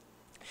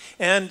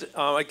 And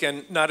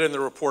again, not in the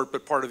report,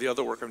 but part of the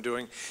other work I'm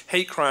doing,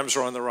 hate crimes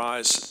are on the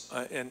rise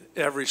in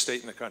every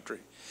state in the country.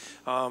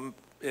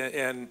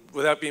 And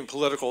without being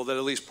political, that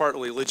at least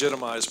partly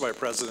legitimized by a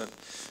president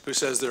who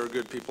says there are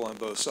good people on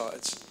both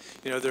sides.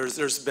 You know,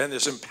 there's been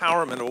this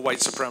empowerment of white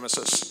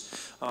supremacists.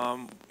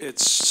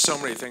 It's so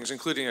many things,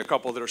 including a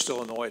couple that are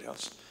still in the White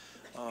House.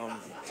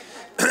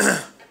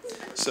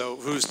 So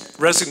whose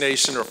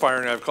resignation or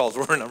firing I've called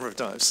for a number of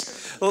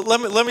times. Well,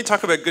 let me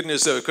talk about good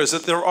news though, because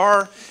there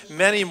are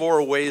many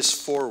more ways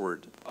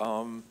forward.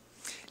 And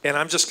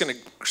I'm just going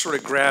to sort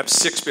of grab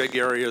 6 big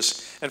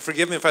areas, and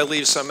forgive me if I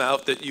leave some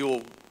out that you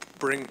will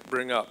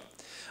bring up.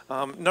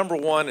 Number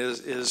one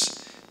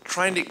is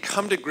trying to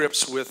come to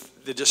grips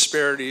with the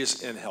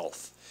disparities in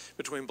health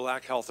between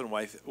black health and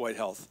white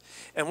health.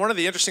 And one of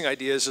the interesting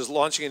ideas is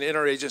launching an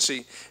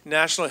interagency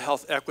national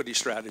health equity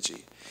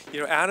strategy.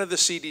 You know, out of the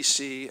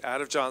CDC, out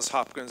of Johns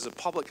Hopkins, the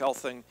public health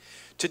thing,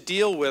 to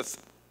deal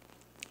with,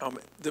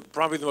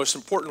 probably the most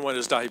important one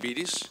is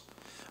diabetes.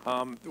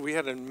 We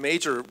had a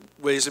major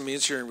Ways and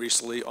Means hearing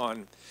recently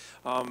on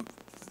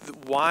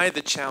why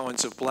the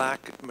challenge of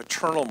black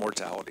maternal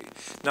mortality,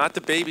 not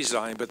the babies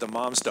dying, but the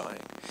moms dying.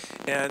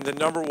 And the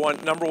number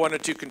one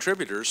and two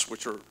contributors,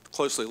 which are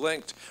closely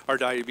linked, are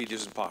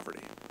diabetes and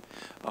poverty.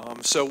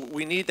 So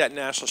we need that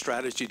national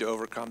strategy to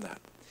overcome that.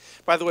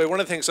 By the way, one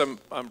of the things I'm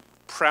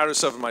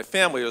proudest of in my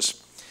family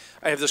is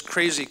I have this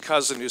crazy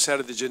cousin who's head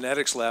of the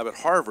genetics lab at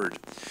Harvard,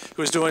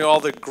 who is doing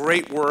all the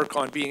great work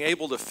on being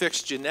able to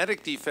fix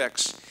genetic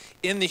defects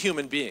in the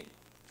human being.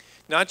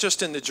 Not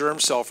just in the germ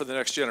cell for the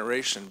next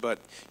generation, but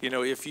you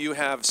know, if you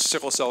have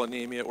sickle cell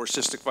anemia or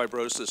cystic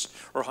fibrosis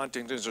or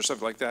Huntington's or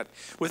something like that,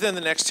 within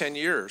the next 10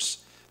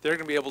 years, they're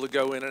going to be able to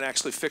go in and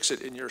actually fix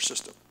it in your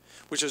system,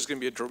 which is going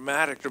to be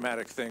a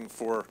dramatic thing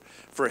for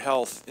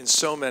health in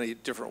so many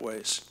different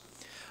ways.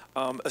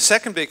 A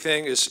second big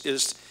thing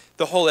is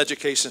the whole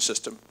education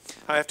system.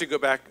 I have to go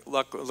back,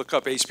 look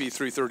up HB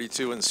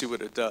 332 and see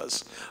what it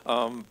does.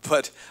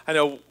 But I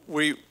know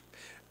we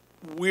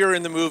are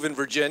in the move in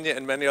Virginia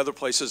and many other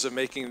places of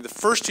making the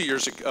first 2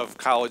 years of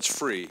college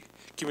free,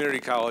 community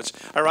college.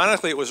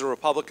 Ironically, it was a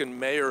Republican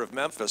mayor of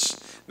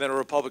Memphis, then a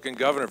Republican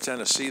governor of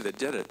Tennessee that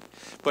did it.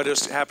 But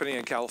it's happening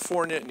in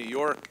California, New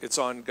York. It's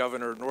on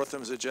Governor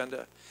Northam's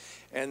agenda.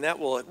 And that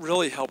will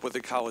really help with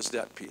the college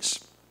debt piece.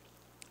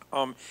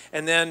 And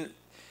then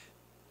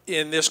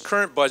in this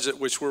current budget,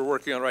 which we're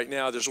working on right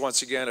now, there's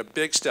once again a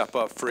big step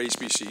up for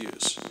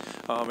HBCUs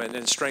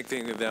and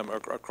strengthening them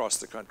across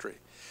the country.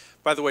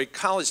 By the way,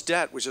 college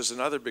debt, which is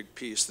another big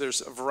piece, there's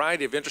a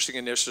variety of interesting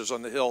initiatives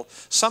on the Hill,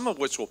 some of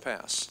which will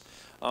pass.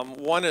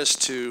 One is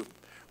to,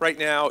 right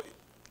now,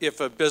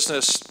 if a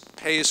business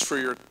pays for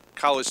your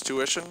college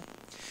tuition,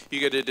 you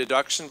get a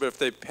deduction, but if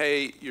they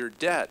pay your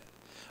debt,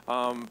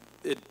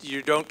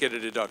 you don't get a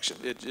deduction.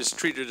 It is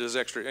treated as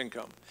extra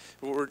income.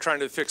 We're trying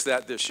to fix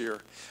that this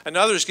year.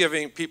 Another is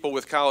giving people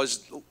with college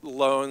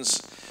loans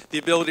the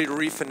ability to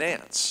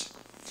refinance.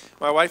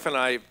 My wife and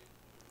I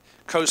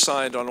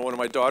co-signed on one of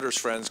my daughter's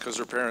friends because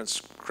her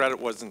parents' credit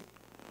wasn't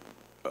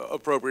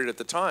appropriate at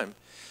the time.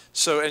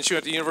 So, and she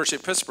went to the University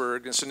of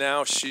Pittsburgh, and so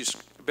now she's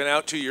been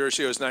out 2 years,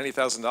 she owes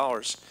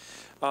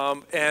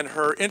 $90,000, and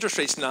her interest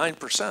rate's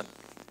 9%.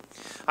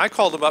 I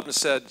called them up and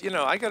said, you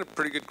know, I got a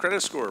pretty good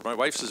credit score. My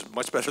wife's is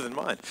much better than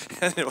mine.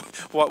 And, you know,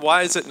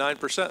 why is it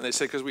 9%? And they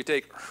said, because we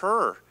take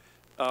her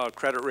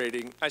credit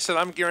rating. I said,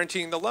 I'm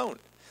guaranteeing the loan.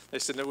 They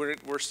said, no,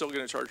 we're still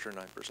going to charge her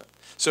 9%.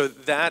 So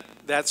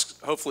that's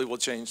hopefully will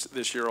change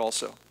this year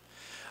also.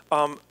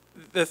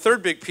 The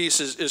third big piece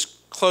is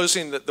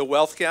closing the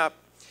wealth gap.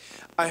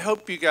 I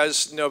hope you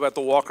guys know about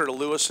the Walker to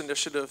Lewis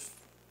initiative.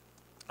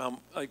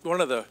 Like one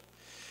of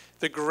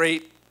the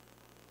great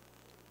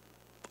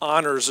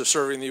honors of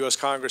serving the U.S.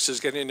 Congress is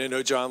getting to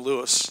know John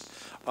Lewis,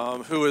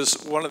 who is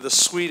one of the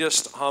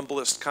sweetest,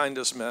 humblest,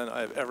 kindest men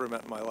I've ever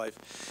met in my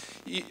life.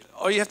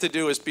 All you have to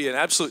do is be an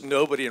absolute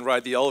nobody and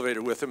ride the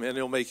elevator with him, and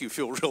he'll make you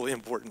feel really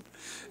important.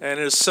 And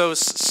it's so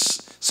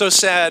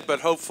sad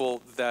but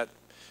hopeful that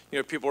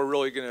people are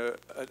really going to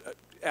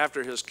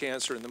after his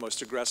cancer in the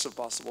most aggressive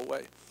possible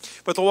way.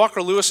 But the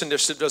Walker Lewis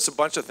Initiative does a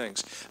bunch of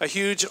things. A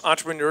huge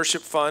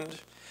entrepreneurship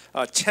fund,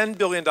 $10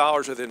 billion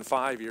within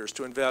 5 years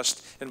to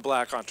invest in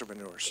black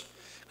entrepreneurs.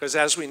 Because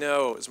as we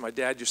know, as my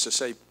dad used to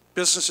say,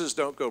 businesses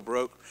don't go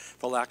broke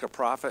for lack of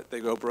profit,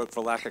 they go broke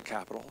for lack of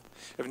capital.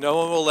 If no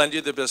one will lend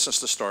you the business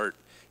to start,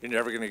 you're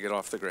never going to get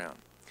off the ground.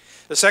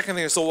 The second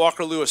thing is the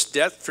Walker Lewis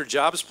Debt for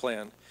Jobs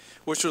Plan,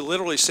 which would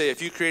literally say if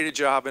you create a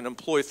job and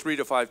employ 3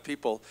 to 5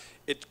 people,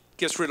 it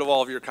gets rid of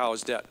all of your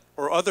college debt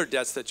or other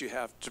debts that you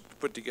have to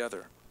put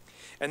together.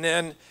 And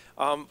then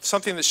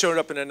something that showed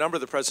up in a number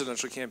of the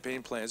presidential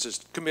campaign plans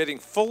is committing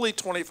fully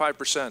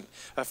 25%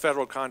 of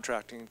federal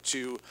contracting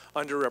to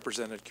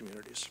underrepresented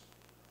communities.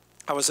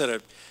 I was at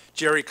a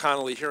Jerry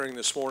Connolly hearing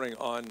this morning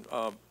on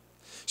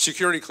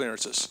security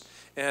clearances,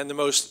 and the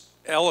most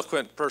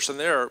eloquent person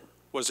there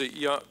was a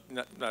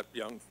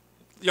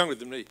younger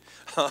than me,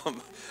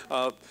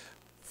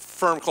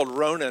 firm called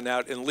Ronan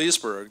out in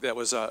Leesburg that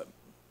was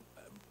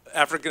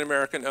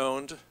African-American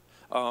owned,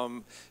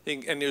 And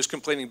he was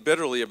complaining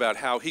bitterly about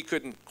how he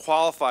couldn't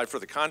qualify for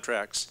the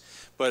contracts,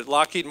 but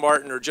Lockheed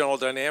Martin or General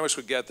Dynamics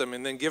would get them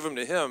and then give them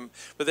to him,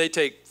 but they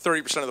take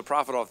 30% of the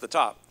profit off the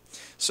top,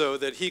 so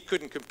that he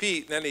couldn't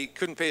compete, and then he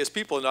couldn't pay his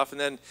people enough,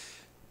 and then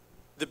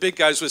the big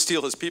guys would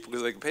steal his people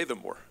because they could pay them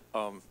more.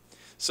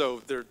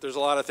 So there's a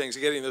lot of things,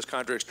 getting those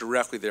contracts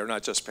directly there,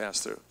 not just pass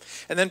through.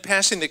 And then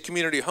passing the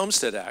Community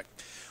Homestead Act,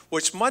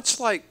 which much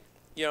like,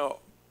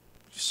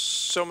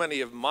 so many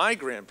of my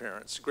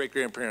grandparents,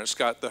 great-grandparents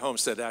got the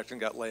Homestead Act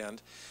and got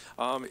land,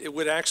 it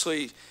would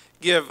actually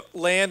give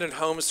land and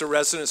homes to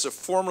residents of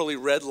formerly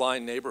red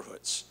line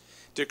neighborhoods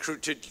to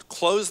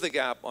close the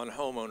gap on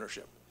home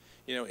ownership,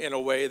 in a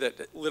way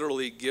that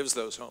literally gives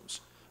those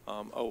homes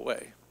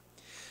away.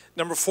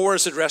 Number 4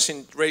 is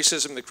addressing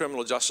racism in the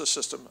criminal justice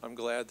system. I'm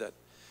glad that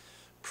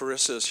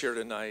Parissa is here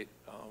tonight,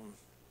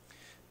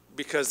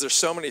 because there's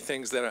so many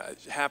things that are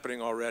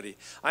happening already.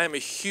 I am a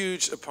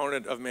huge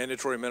opponent of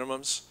mandatory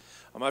minimums.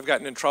 I've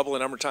gotten in trouble a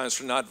number of times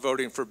for not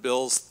voting for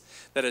bills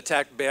that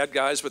attacked bad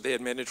guys, but they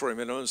had mandatory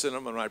minimums in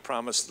them, and I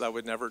promised that I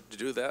would never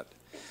do that.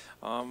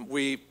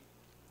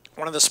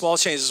 One of the small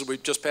changes we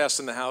just passed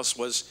in the House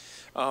was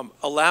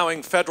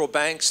allowing federal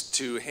banks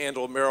to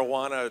handle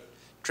marijuana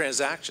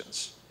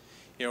transactions.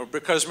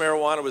 Because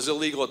marijuana was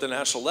illegal at the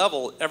national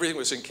level, everything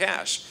was in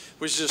cash,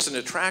 which is just an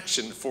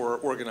attraction for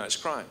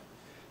organized crime.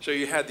 So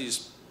you had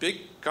these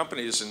big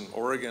companies in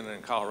Oregon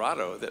and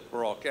Colorado that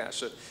were all cash.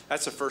 So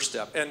that's the first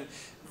step. And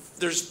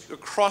there's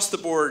across the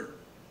board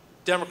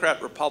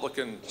Democrat,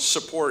 Republican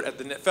support at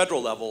the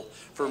federal level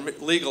for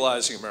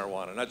legalizing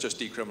marijuana, not just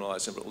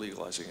decriminalizing, but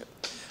legalizing it.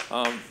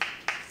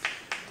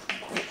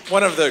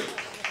 One of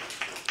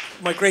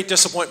my great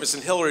disappointments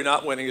in Hillary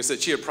not winning is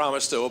that she had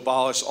promised to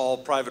abolish all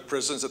private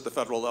prisons at the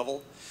federal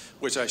level,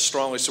 which I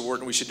strongly support,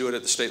 and we should do it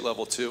at the state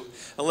level too.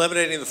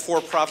 Eliminating the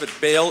for-profit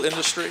bail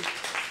industry.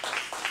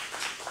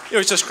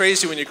 It's just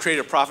crazy when you create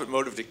a profit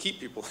motive to keep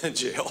people in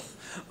jail.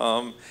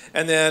 And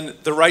then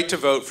the right to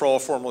vote for all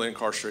formerly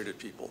incarcerated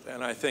people.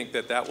 And I think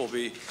that will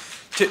be,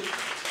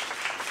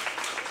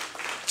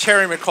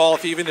 Terry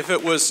McAuliffe, even if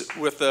it was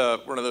with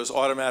one of those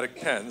automatic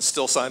pens,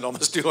 still signed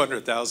almost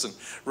 200,000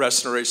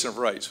 restoration of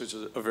rights, which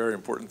is a very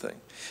important thing.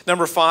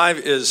 Number 5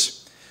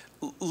 is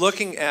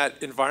looking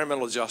at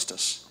environmental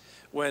justice.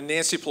 When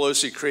Nancy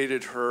Pelosi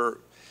created her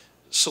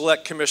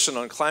Select Commission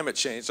on Climate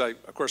Change,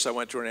 of course I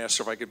went to her and asked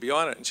her if I could be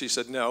on it, and she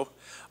said no.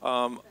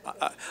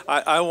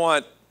 I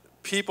want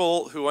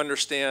people who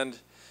understand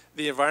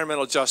the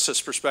environmental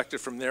justice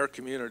perspective from their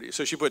community.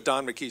 So she put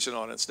Don McKeeshan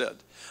on instead.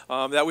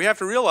 That we have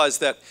to realize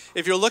that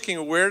if you're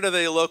looking, where do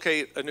they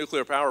locate a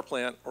nuclear power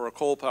plant or a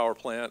coal power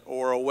plant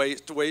or a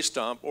waste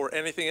dump or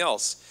anything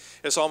else,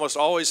 it's almost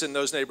always in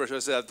those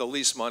neighborhoods that have the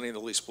least money and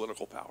the least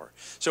political power.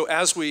 So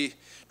as we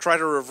try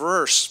to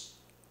reverse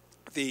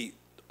the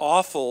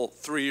awful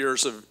 3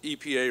 years of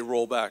EPA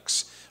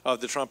rollbacks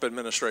of the Trump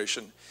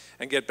administration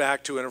and get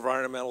back to an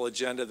environmental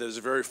agenda that is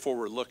very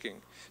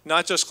forward-looking,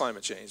 not just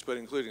climate change, but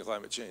including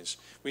climate change.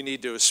 We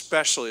need to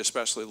especially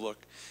look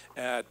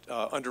at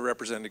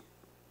underrepresented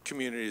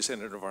communities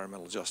and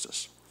environmental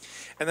justice.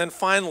 And then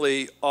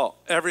finally,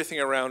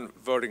 everything around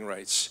voting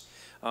rights,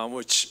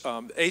 which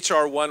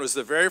H.R. 1 was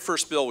the very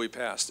first bill we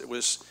passed. It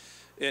was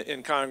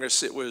in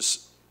Congress. It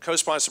was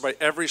co-sponsored by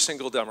every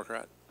single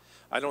Democrat.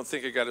 I don't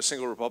think it got a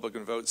single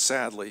Republican vote,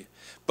 sadly.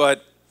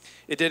 But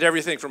it did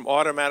everything from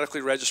automatically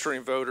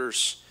registering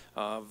voters,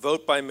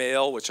 vote by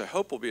mail, which I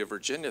hope will be a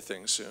Virginia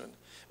thing soon,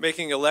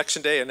 making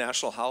Election Day a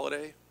national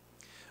holiday,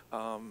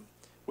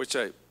 which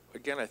I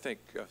think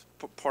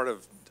part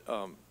of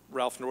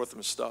Ralph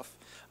Northam's stuff.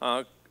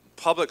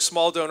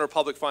 Small donor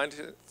public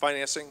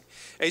financing.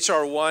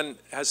 H.R. 1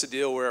 has a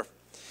deal where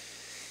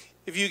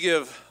if you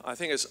give, I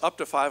think it's up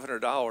to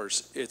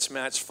 $500, it's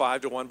matched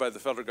 5 to 1 by the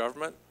federal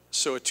government.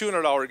 So a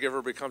 $200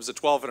 giver becomes a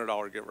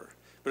 $1,200 giver.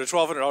 But a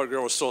 $1,200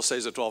 giver still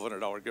stays a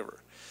 $1,200 giver.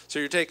 So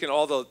you're taking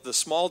all the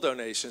small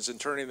donations and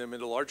turning them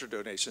into larger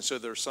donations, so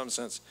there's some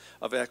sense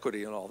of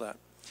equity and all that.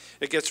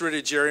 It gets rid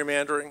of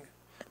gerrymandering,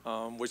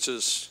 which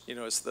is,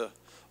 it's the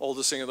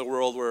oldest thing in the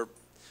world where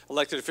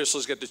elected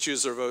officials get to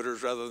choose their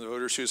voters rather than the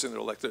voters choosing their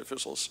elected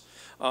officials.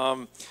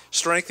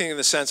 Strengthening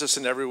the census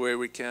in every way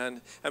we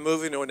can, and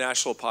moving to a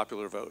national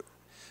popular vote.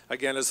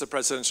 Again, as the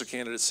presidential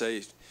candidates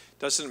say,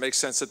 doesn't it make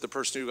sense that the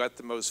person who got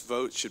the most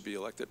votes should be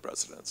elected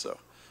president? So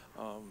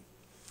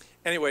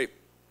anyway,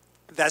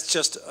 that's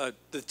just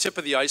the tip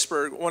of the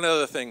iceberg. One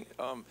other thing,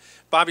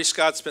 Bobby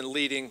Scott's been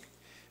leading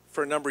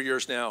for a number of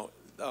years now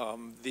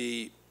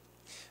the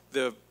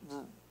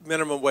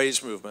minimum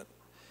wage movement.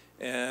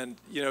 And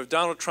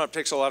Donald Trump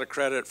takes a lot of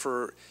credit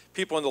for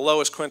people in the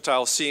lowest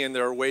quintile seeing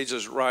their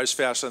wages rise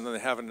faster than they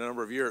have in a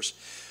number of years.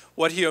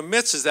 What he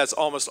omits is that's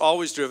almost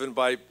always driven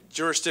by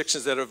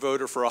jurisdictions that have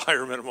voted for a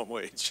higher minimum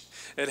wage.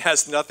 It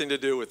has nothing to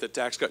do with the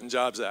Tax Cut and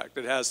Jobs Act.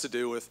 It has to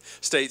do with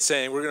states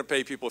saying we're going to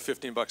pay people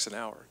 $15 an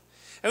hour.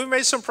 And we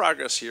made some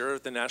progress here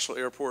at the National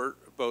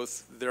Airport,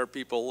 both their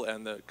people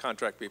and the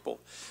contract people.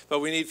 But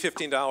we need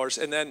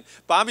 $15. And then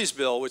Bobby's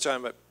bill, which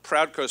I'm a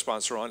proud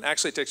co-sponsor on,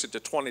 actually takes it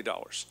to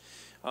 $20.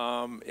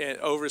 and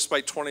over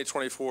by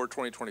 2024,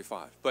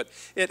 2025. But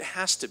it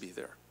has to be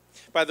there.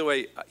 By the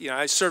way,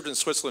 I served in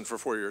Switzerland for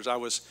 4 years. I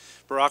was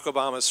Barack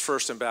Obama's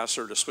first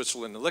ambassador to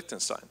Switzerland and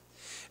Liechtenstein.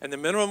 And the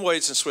minimum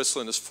wage in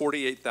Switzerland is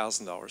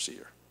 $48,000 a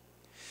year.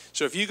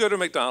 So if you go to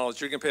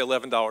McDonald's, you're going to pay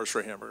 $11 for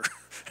a hamburger,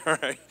 all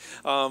right?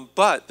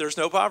 But there's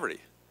no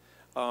poverty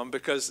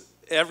because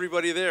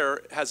everybody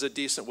there has a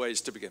decent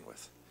wage to begin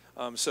with.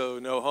 So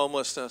no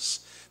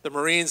homelessness. The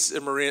Marines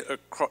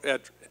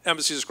at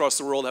embassies across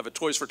the world have a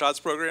Toys for Tots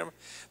program.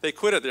 They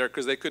quit it there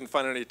because they couldn't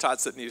find any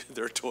tots that needed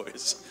their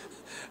toys.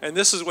 And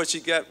this is what you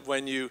get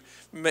when you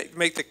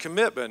make the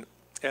commitment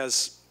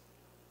as,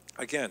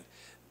 again,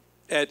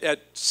 at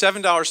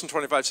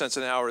 $7.25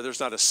 an hour, there's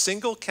not a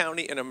single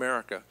county in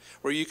America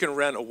where you can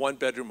rent a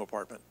one-bedroom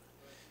apartment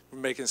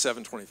making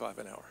 $7.25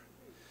 an hour.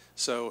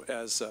 So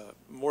as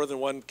more than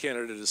one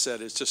candidate has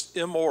said, it's just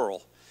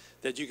immoral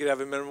that you could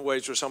have a minimum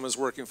wage where someone's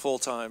working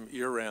full-time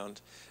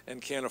year-round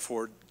and can't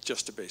afford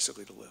just to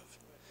basically to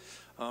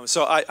live.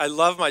 So I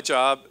love my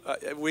job.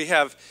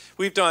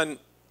 We've done,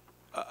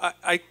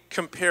 I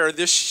compare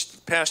this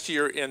past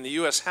year in the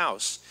U.S.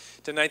 House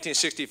to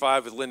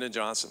 1965 with Lyndon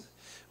Johnson,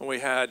 when we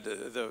had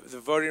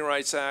the Voting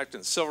Rights Act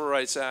and Civil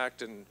Rights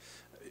Act and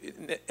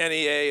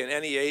NEA and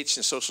NEH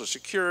and Social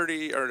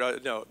Security, or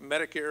no,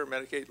 Medicare,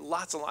 Medicaid,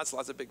 lots and lots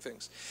of big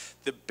things.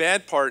 The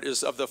bad part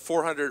is of the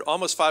 400,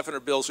 almost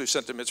 500 bills we've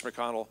sent to Mitch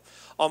McConnell,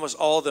 almost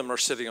all of them are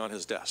sitting on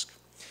his desk.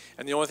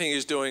 And the only thing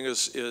he's doing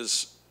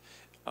is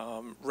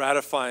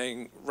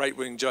ratifying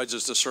right-wing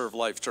judges to serve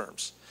life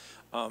terms.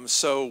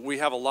 So we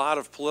have a lot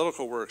of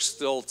political work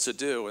still to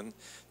do, and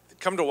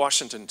come to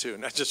Washington too,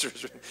 not just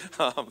Richmond.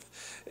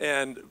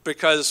 And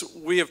because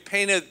we have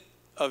painted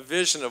a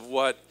vision of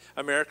what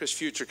America's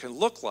future can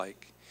look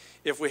like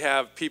if we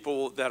have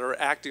people that are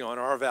acting on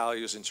our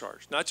values in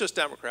charge. Not just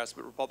Democrats,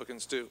 but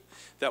Republicans too,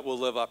 that will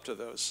live up to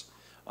those.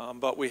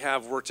 But we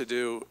have work to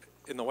do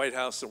in the White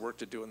House and work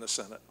to do in the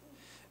Senate.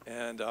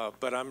 And,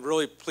 but I'm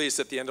really pleased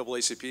that the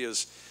NAACP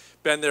has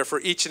been there for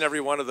each and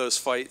every one of those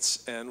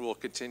fights and will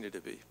continue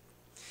to be.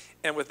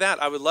 And with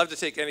that, I would love to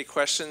take any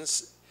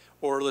questions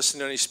or listen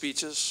to any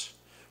speeches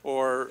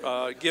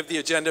or give the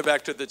agenda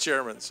back to the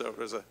chairman. So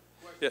there's a,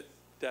 yeah,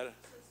 data.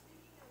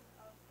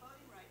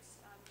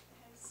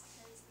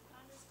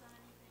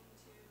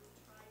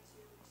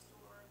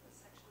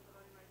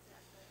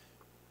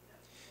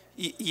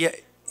 Yeah,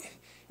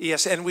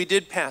 yes, and we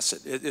did pass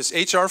it. It is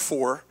H.R.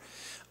 4,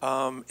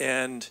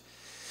 and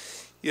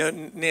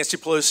Nancy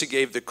Pelosi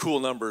gave the cool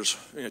numbers,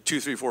 2,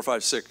 3, 4,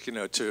 5, 6,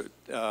 to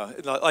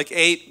like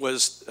 8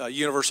 was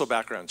universal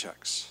background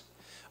checks,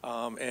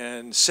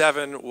 and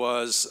 7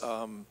 was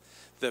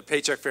the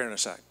Paycheck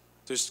Fairness Act.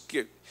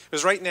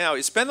 Because right now,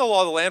 it's been the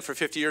law of the land for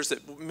 50 years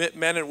that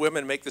men and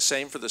women make the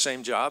same for the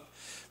same job,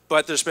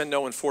 but there's been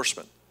no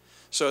enforcement.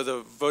 So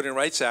the Voting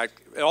Rights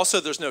Act, also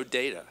there's no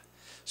data.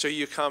 So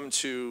you come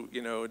to,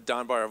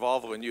 Don Beyer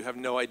Volvo, and you have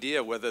no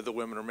idea whether the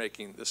women are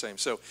making the same.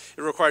 So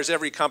it requires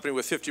every company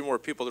with 50 more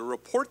people to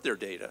report their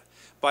data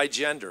by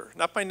gender,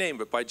 not by name,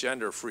 but by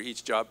gender for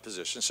each job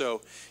position.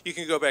 So you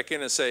can go back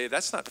in and say,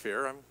 that's not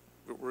fair.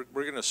 We're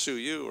going to sue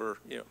you, or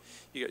you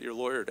get your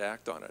lawyer to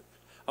act on it.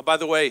 By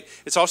the way,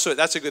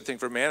 that's a good thing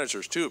for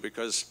managers too,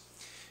 because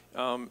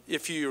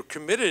if you're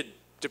committed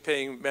to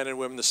paying men and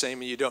women the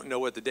same and you don't know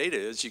what the data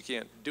is, you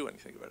can't do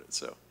anything about it.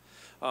 So.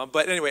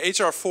 But anyway,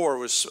 H.R. 4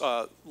 was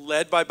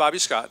led by Bobby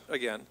Scott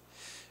again,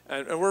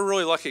 and we're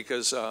really lucky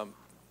because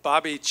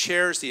Bobby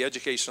chairs the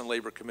Education and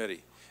Labor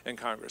Committee in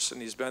Congress,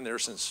 and he's been there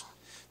since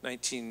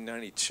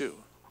 1992.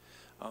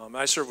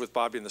 I served with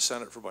Bobby in the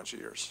Senate for a bunch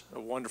of years. A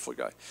wonderful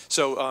guy.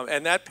 So,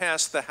 and that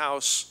passed the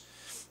House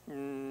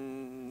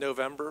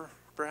November,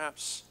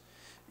 perhaps,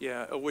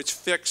 yeah, which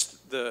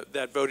fixed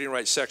that voting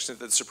rights section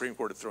that the Supreme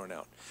Court had thrown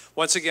out.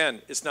 Once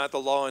again, it's not the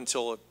law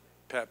until it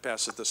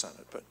passes the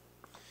Senate, but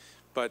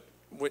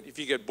if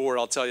you get bored,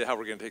 I'll tell you how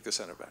we're going to take the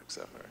Senate back.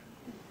 So,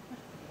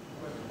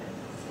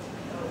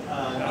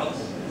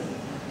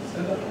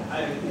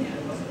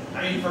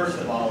 I mean, first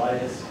of all, I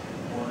just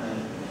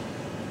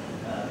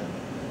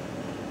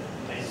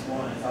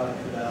want to talk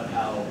about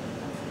how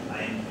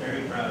I am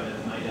very proud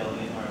of my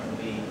delegate Martha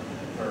B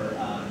for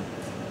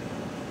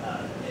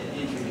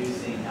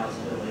introducing House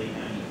Bill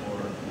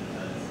 894,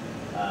 because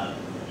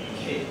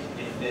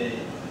if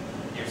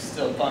you're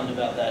still bummed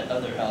about that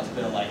other House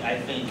bill, I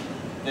think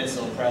this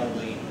will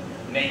probably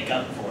make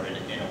up for it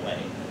in a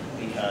way,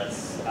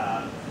 because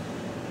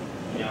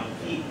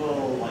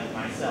people like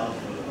myself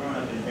who have grown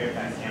up in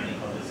Fairfax County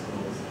public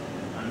schools,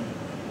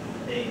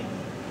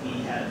 we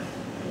have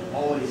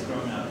always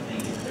grown up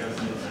thinking there was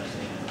no such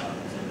thing as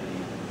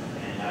opportunity,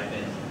 and I've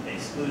been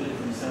excluded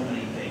from so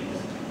many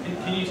things.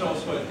 Can you tell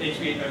us what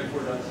HB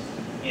 894 does?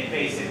 It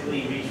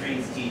basically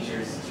retrains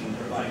teachers to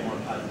provide more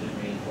positive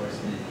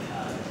reinforcement,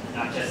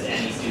 not just to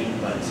any student,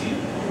 but to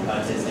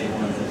autistic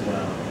ones as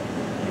well.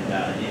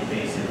 It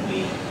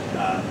basically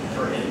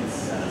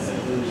prohibits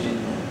seclusion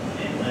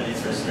and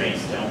limits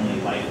restraints to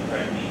only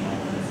life-threatening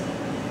moments.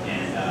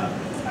 And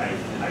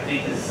I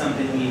think this is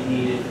something we've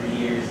needed for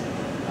years.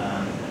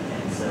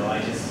 And so I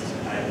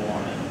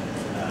want to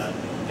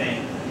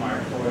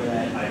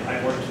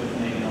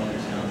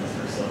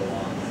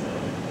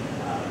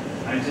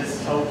I'm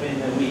just hoping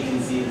that we can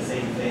see the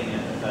same thing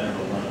at the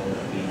federal level,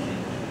 that we can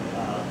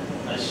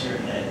assure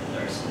that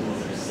our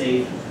schools are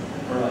safe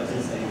for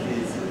autistic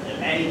kids, or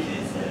any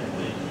kids that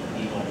would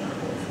be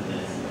vulnerable to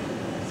this.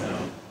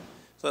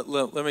 So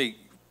let me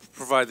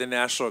provide the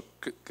national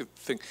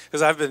thing,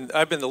 because I've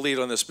been the lead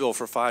on this bill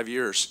for 5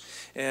 years,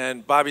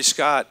 and Bobby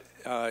Scott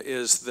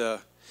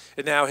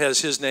it now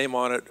has his name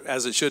on it,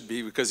 as it should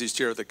be, because he's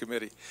chair of the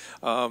committee,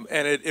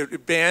 and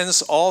it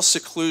bans all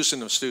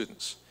seclusion of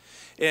students.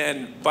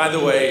 And by the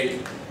way,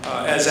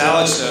 as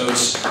Alex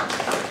knows,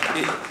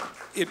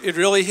 it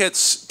really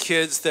hits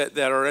kids that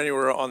are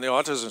anywhere on the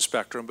autism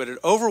spectrum, but it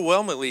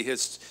overwhelmingly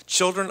hits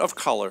children of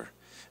color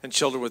and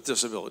children with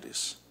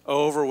disabilities.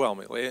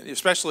 Overwhelmingly,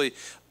 especially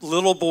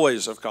little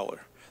boys of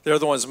color. They're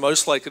the ones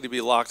most likely to be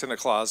locked in a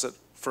closet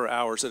for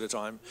hours at a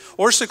time,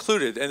 or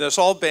secluded. And there's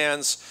all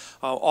bans,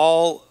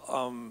 no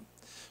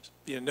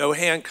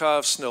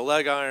handcuffs, no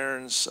leg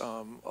irons,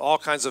 all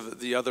kinds of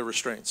the other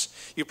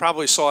restraints. You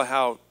probably saw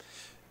how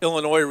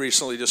Illinois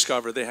recently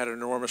discovered they had an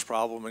enormous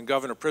problem, and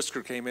Governor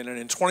Pritzker came in and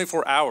in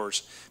 24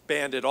 hours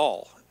banned it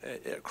all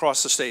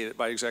across the state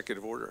by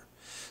executive order.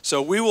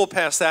 So we will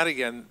pass that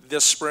again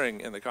this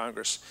spring in the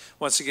Congress.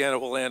 Once again, it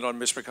will land on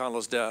Mitch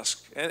McConnell's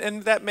desk.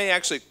 And that may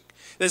actually,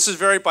 this is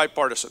very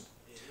bipartisan.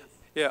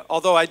 Yeah,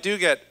 although I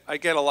get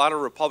a lot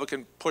of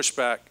Republican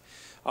pushback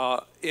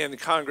in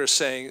Congress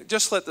saying,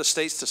 just let the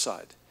states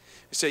decide.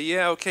 You say,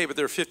 yeah, okay, but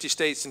there are 50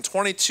 states, and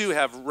 22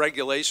 have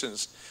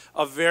regulations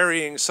of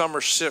varying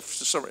summer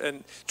shifts,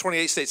 and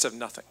 28 states have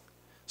nothing.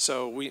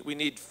 So we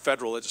need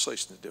federal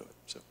legislation to do it.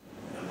 So.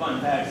 The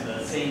fun fact,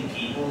 the same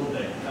people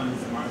that come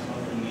to March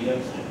monthly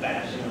meetups will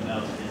bash him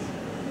about his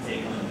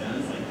take on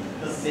guns, like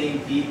the same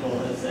people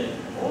have said,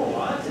 oh,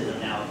 autism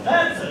now,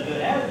 that's a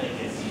good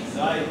advocacy.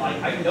 So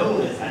I know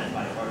this has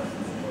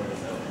bipartisan support,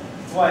 so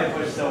that's why I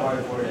push so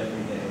hard for it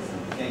every day.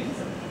 So thank you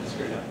so much. It's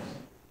great.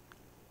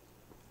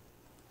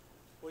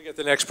 We'll get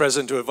the next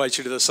president to invite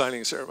you to the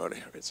signing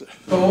ceremony.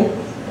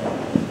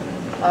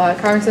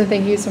 Congressman,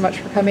 thank you so much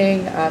for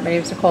coming. My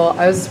name is Nicole.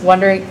 I was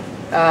wondering,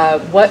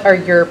 what are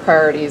your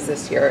priorities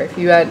this year? If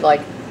you had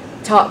like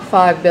top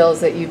 5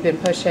 bills that you've been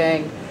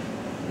pushing,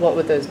 what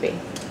would those be?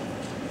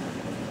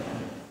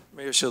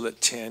 Maybe I should let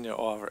Tanya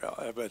offer,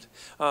 but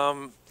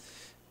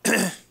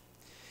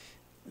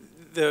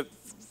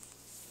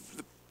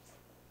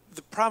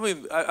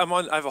probably I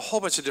have a whole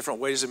bunch of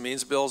different ways and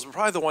means bills, but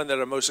probably the one that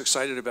I'm most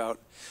excited about,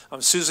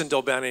 Susan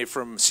Delbene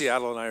from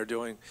Seattle and I are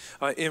doing,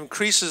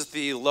 increases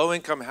the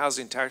low-income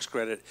housing tax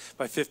credit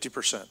by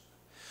 50%.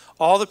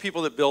 All the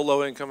people that build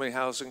low-income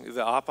housing,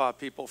 the OPA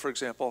people, for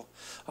example,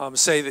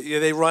 say that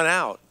they run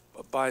out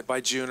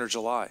by June or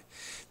July.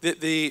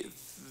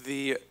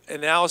 The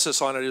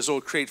analysis on it is it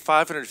will create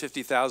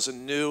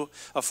 550,000 new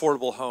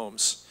affordable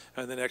homes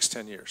in the next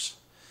 10 years.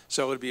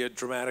 So it would be a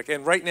dramatic,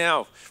 and right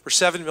now, we're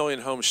 7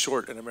 million homes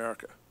short in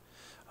America,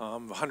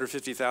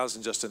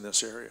 150,000 just in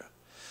this area.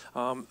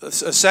 A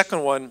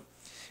second one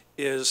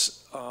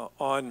is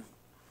on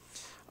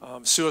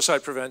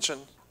suicide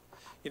prevention.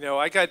 You know,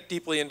 I got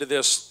deeply into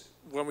this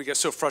when we get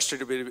so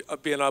frustrated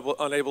being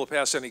unable to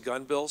pass any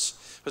gun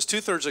bills, because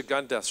 2/3 of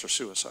gun deaths are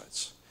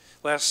suicides.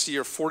 Last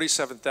year,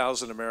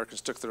 47,000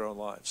 Americans took their own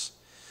lives.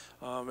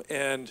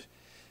 And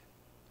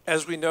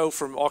as we know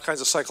from all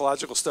kinds of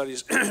psychological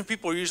studies,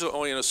 people are usually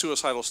only in a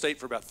suicidal state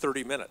for about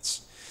 30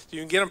 minutes. So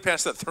you can get them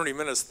past that 30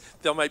 minutes,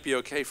 they might be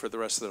okay for the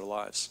rest of their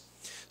lives.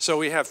 So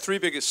we have 3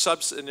 big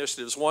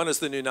sub-initiatives. One is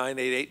the new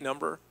 988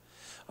 number.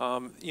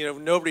 You know,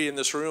 nobody in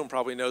this room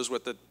probably knows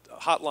what the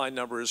hotline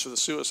number is for the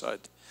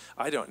suicide.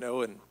 I don't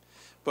know,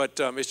 but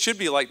it should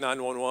be like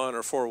 911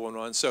 or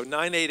 411. So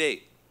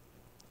 988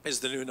 is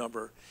the new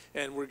number.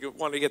 And we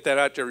want to get that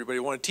out to everybody.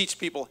 We want to teach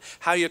people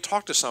how you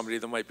talk to somebody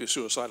that might be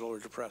suicidal or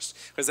depressed,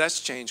 because that's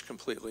changed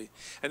completely.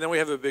 And then we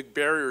have a big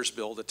barriers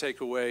bill to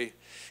take away,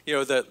 you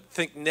know,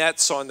 think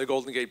nets on the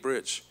Golden Gate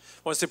Bridge.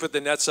 Once they put the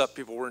nets up,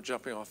 people weren't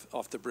jumping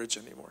off the bridge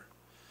anymore.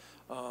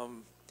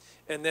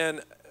 And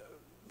then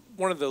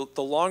one of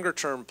the longer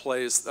term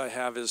plays I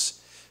have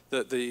is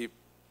the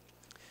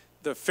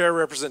Fair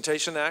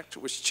Representation Act,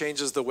 which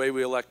changes the way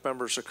we elect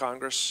members of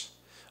Congress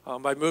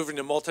by moving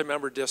to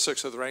multi-member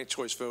districts with ranked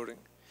choice voting.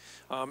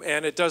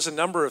 And it does a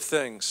number of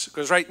things,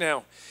 because right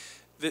now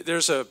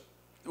there's a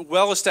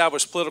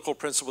well-established political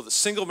principle that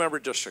single-member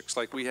districts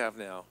like we have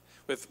now,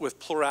 with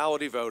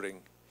plurality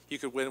voting, you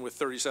could win with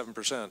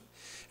 37%,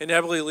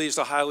 inevitably leads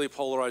to highly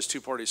polarized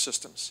two-party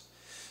systems.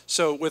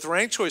 So with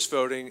ranked choice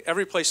voting,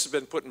 every place has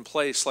been put in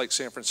place, like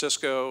San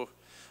Francisco,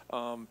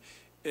 and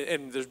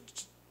there's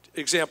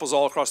examples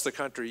all across the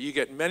country. You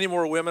get many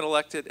more women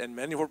elected and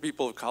many more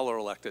people of color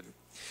elected,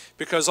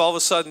 because all of a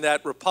sudden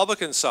that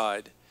Republican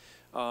side,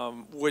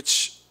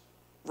 which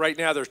right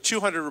now there are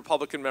 200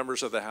 Republican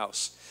members of the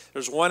House.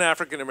 There's 1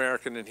 African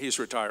American and he's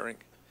retiring.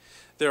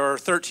 There are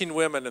 13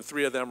 women and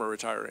 3 of them are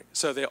retiring.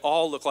 So they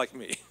all look like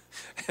me,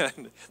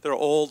 and they're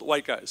old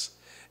white guys.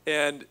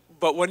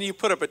 But when you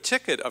put up a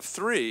ticket of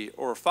 3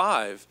 or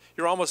 5,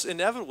 you're almost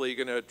inevitably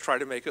going to try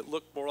to make it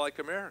look more like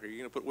America. You're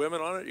going to put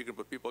women on it, you're going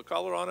to put people of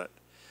color on it.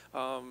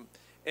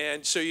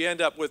 And so you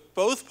end up with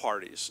both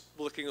parties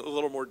looking a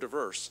little more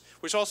diverse,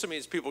 which also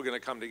means people are going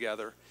to come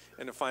together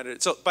and to find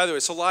it. So, by the way,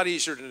 it's a lot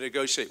easier to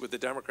negotiate with the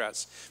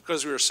Democrats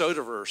because we are so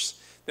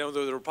diverse than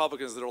the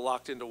Republicans that are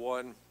locked into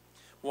one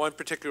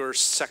particular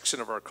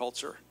section of our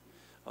culture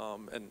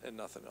and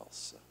nothing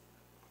else. So.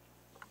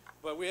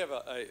 But we have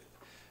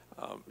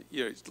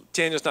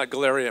Tanya's not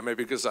glaring at me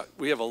because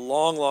we have a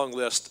long, long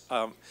list.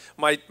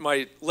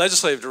 My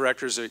legislative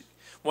director is a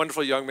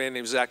wonderful young man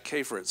named Zach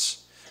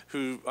Kafritz,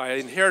 who I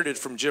inherited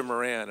from Jim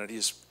Moran, and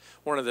he's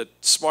one of the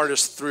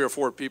smartest 3 or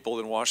 4 people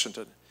in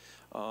Washington.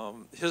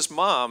 His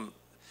mom,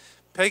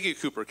 Peggy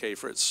Cooper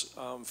Kafritz,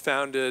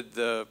 founded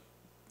the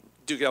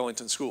Duke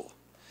Ellington School.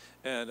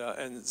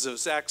 And so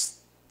Zach's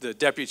the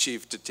deputy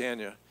chief to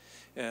Tanya,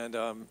 and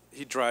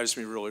he drives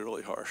me really,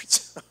 really hard.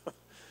 It's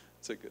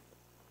a good.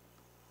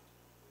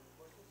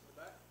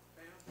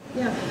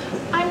 Yeah,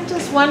 I'm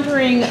just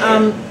wondering,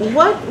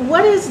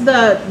 what is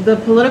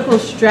the political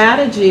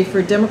strategy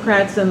for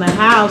Democrats in the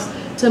House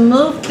to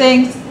move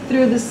things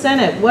through the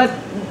Senate?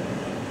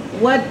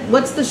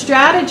 What's the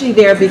strategy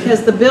there?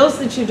 Because the bills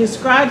that you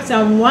described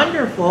sound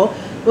wonderful,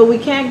 but we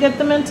can't get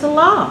them into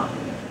law.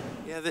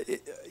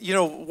 Yeah,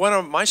 one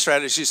of my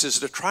strategies is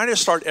to try to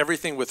start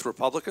everything with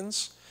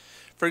Republicans.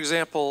 For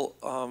example,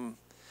 all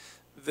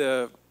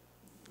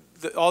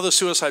the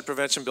suicide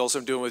prevention bills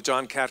I'm doing with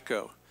John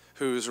Katko,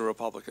 who's a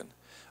Republican.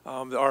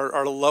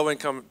 Our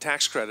low-income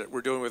tax credit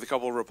we're doing with a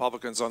couple of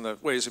Republicans on the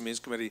Ways and Means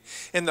Committee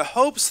in the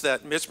hopes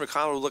that Mitch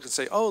McConnell will look and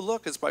say, oh,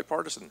 look, it's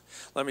bipartisan.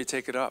 Let me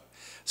take it up.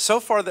 So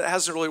far, that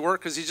hasn't really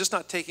worked because he's just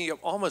not taking up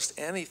almost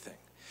anything.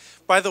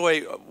 By the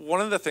way, one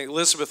of the things,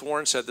 Elizabeth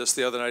Warren said this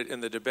the other night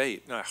in the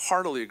debate, and I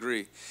heartily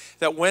agree,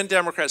 that when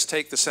Democrats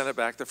take the Senate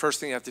back, the first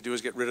thing you have to do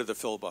is get rid of the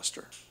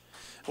filibuster.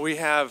 We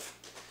have,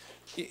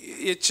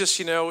 it just,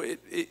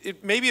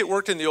 maybe it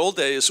worked in the old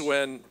days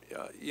when,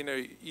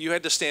 you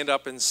had to stand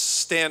up and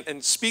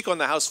speak on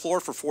the House floor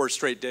for 4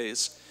 straight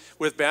days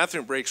with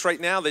bathroom breaks. Right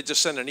now, they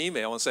just send an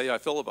email and say, I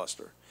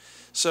filibuster.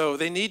 So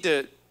they need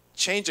to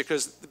change it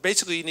because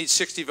basically you need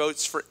 60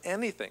 votes for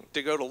anything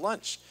to go to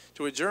lunch,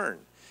 to adjourn.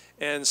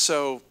 And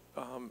so,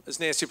 as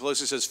Nancy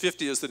Pelosi says,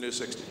 50 is the new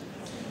 60.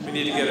 We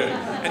need to get it.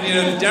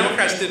 And the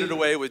Democrats did it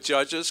away with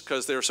judges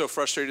because they were so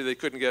frustrated they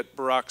couldn't get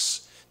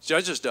Barack's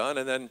judges done.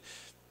 And then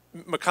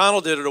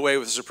McConnell did it away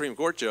with the Supreme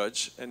Court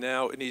judge, and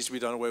now it needs to be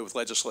done away with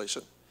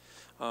legislation.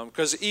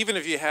 Because even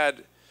if you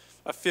had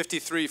a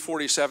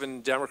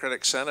 53-47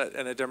 Democratic Senate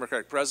and a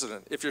Democratic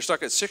president, if you're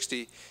stuck at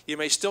 60, you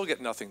may still get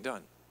nothing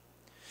done.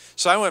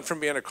 So I went from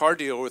being a car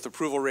dealer with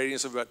approval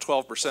ratings of about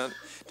 12%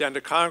 down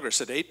to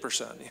Congress at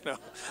 8%,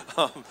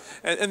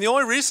 and the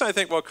only reason I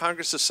think, well,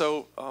 Congress is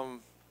so,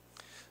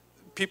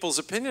 people's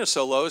opinion is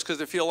so low is because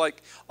they feel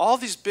like all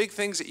these big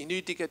things that you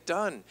need to get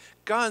done,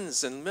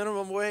 guns and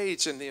minimum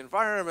wage and the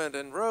environment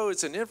and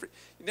roads and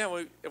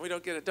we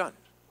don't get it done.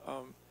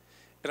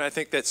 And I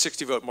think that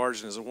 60-vote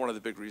margin is one of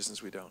the big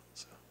reasons we don't.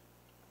 So.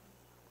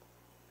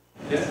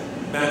 Yeah,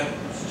 Matt,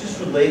 just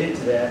related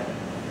to that,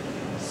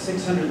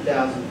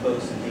 600,000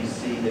 folks in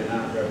D.C., they're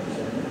not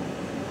represented.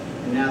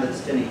 And now that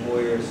Steny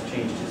Hoyer has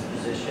changed his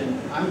position,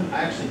 I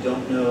actually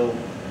don't know,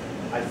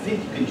 I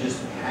think you can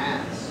just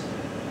pass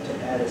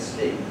to add a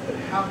state, but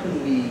how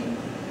can we,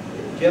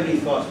 do you have any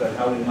thoughts about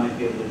how we might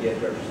be able to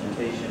get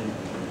representation?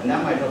 And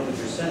that might help with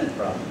your Senate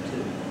problem,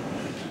 too.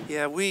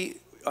 Yeah,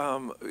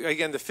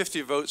 again, the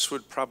 50 votes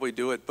would probably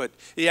do it, but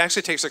it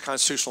actually takes a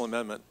constitutional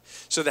amendment.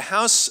 So the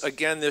House,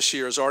 again, this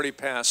year has already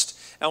passed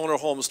Eleanor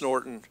Holmes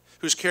Norton,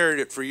 who's carried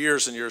it for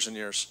years and years and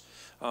years.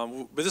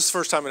 But this is the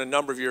first time in a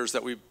number of years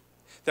that we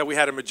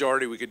had a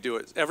majority we could do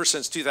it. Ever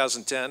since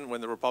 2010,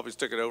 when the Republicans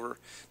took it over,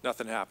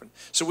 nothing happened.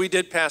 So we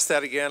did pass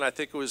that again. I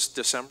think it was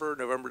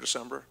November,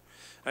 December.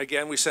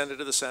 Again, we sent it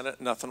to the Senate.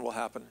 Nothing will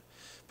happen.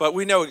 But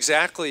we know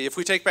exactly, if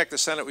we take back the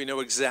Senate, we know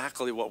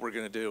exactly what we're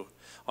going to do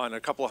on a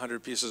couple of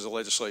hundred pieces of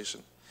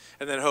legislation.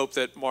 And then hope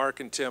that Mark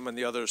and Tim and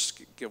the others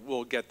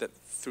will get that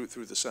through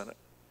the Senate.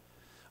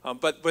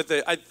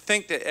 I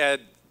think to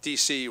add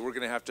D.C., we're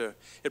going to have to,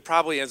 it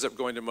probably ends up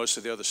going to most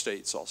of the other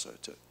states also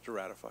to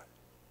ratify.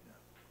 Yeah.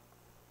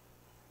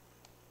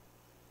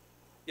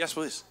 Yes,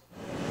 please.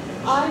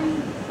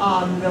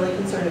 I'm really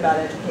concerned about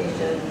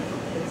education.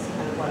 It's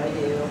kind of what I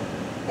do.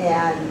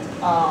 And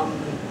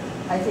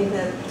I think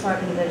the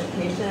Department of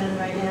Education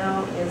right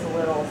now is a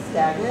little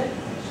stagnant,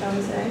 shall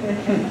we say.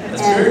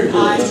 And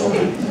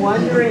I'm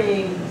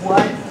wondering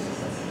what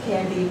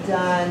can be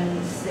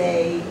done,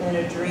 say, in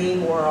a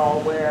dream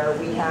world where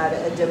we had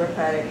a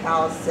Democratic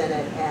House,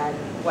 Senate, and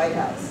White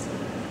House.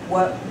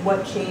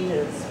 What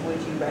changes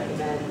would you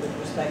recommend with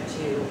respect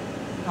to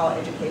how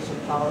education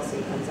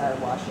policy comes out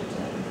of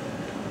Washington?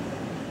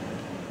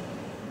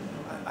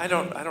 I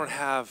don't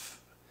have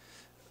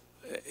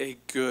a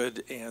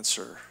good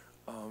answer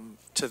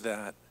to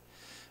that.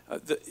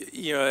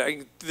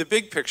 The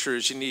big picture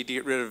is you need to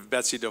get rid of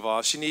Betsy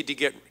DeVos. You need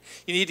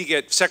to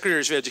get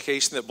secretaries of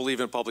education that believe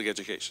in public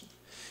education.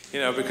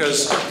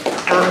 Because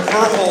her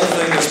whole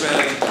thing has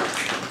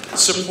been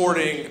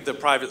supporting the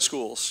private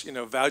schools, you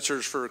know,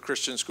 vouchers for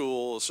Christian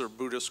schools or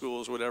Buddhist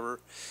schools, whatever,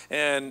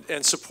 and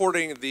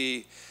supporting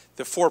the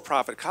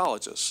for-profit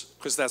colleges,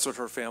 because that's what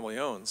her family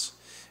owns.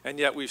 And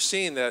yet we've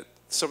seen that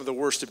some of the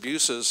worst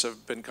abuses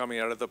have been coming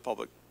out of the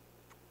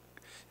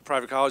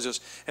private colleges.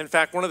 In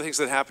fact, one of the things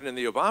that happened in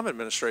the Obama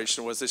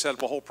administration was they set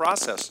up a whole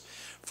process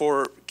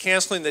for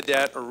canceling the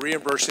debt or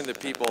reimbursing the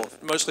people,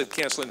 mostly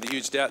canceling the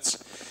huge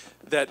debts,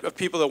 that of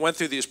people that went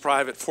through these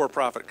private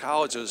for-profit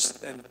colleges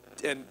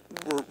and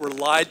were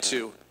lied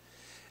to.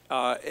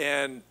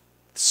 And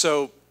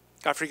so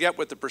I forget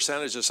what the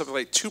percentage is, something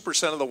like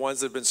 2% of the ones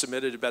that have been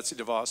submitted to Betsy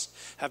DeVos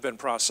have been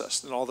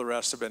processed, and all the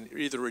rest have been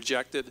either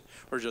rejected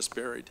or just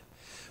buried.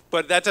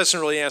 But that doesn't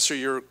really answer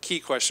your key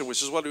question,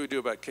 which is what do we do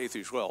about K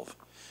through 12,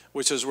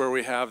 which is where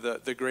we have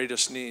the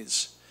greatest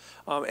needs.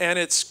 And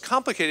it's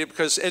complicated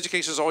because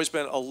education has always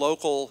been a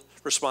local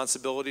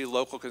responsibility,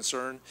 local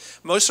concern.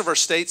 Most of our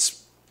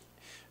states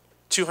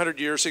 200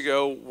 years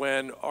ago,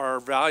 when our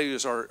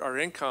values, our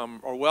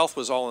income, our wealth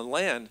was all in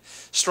land,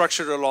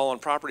 structured it all on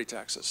property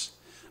taxes,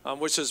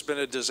 which has been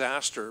a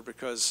disaster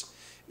because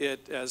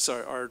it, as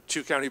our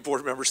two county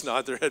board members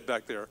nod their head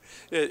back there,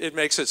 it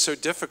makes it so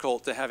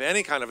difficult to have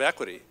any kind of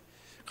equity,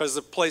 because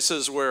the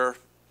places where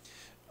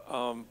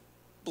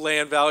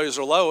land values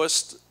are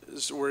lowest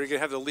is where you're going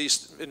to have the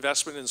least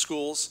investment in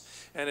schools,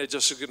 and it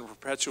just is going to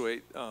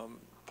perpetuate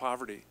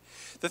poverty.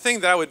 The thing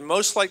that I would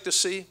most like to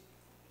see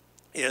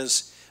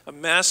is a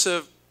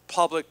massive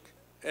public,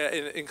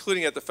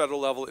 including at the federal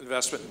level,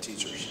 investment in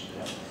teachers.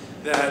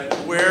 That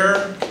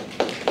where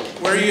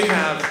you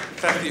have, in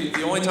fact,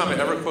 the only time I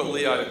ever quote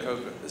Lee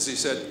Iacocca is he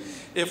said,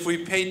 if we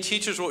paid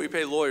teachers what we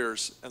pay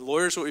lawyers, and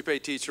lawyers what we pay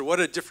teachers,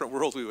 what a different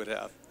world we would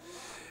have.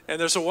 And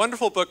there's a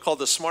wonderful book called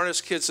The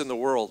Smartest Kids in the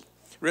World,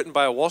 written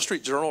by a Wall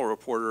Street Journal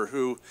reporter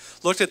who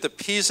looked at the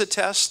PISA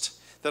test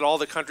that all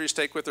the countries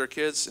take with their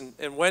kids and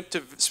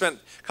spent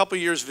a couple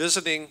of years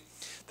visiting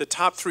the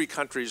top 3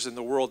 countries in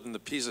the world in the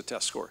PISA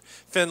test score: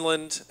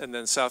 Finland, and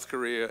then South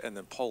Korea, and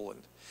then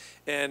Poland.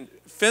 And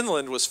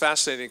Finland was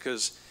fascinating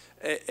because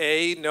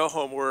A, no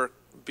homework,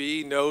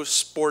 B, no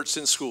sports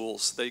in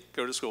schools, they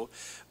go to school,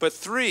 but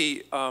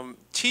 3,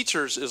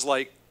 teachers is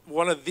like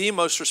one of the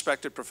most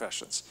respected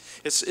professions.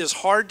 It's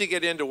hard to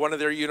get into one of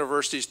their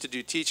universities to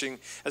do teaching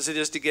as it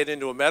is to get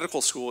into a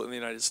medical school in the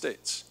United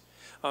States.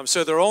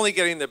 So they're only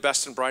getting the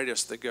best and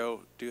brightest that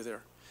go do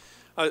there.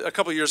 A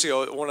couple of years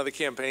ago, at one of the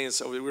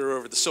campaigns, we were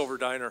over at the Silver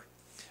Diner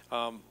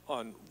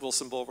on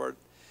Wilson Boulevard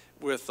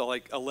with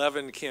like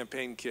 11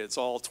 campaign kids,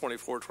 all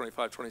 24,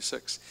 25,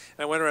 26.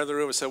 And I went around the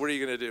room and said, what are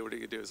you going to do? What are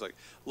you going to do? It's like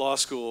law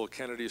school,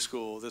 Kennedy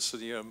School, this,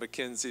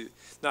 McKinsey.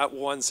 Not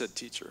one said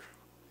teacher.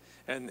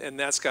 And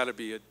that's got to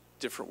be a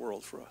different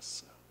world for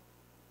us. So.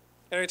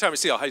 And every time I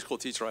see a high school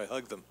teacher, I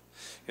hug them,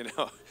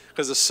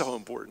 because it's so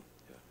important.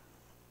 Yeah.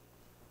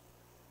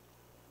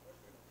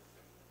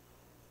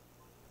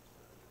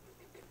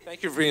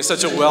 Thank you for being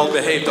such a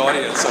well-behaved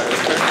audience. Stand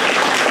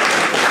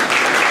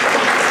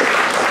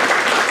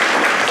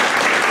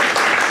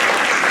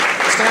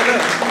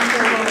up.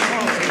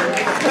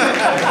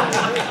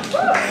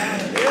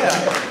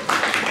 Yeah.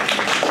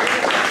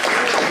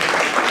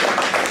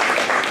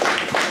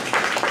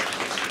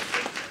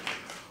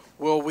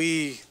 Well,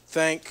 we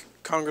thank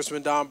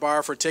Congressman Don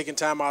Beyer for taking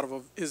time out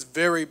of his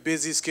very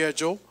busy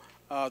schedule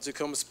to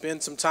come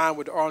spend some time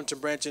with the Arlington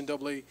Branch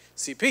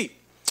NAACP.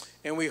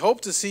 And we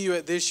hope to see you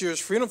at this year's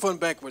Freedom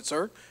Fund Banquet,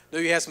 sir. I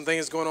know you had some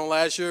things going on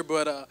last year,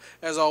 but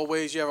as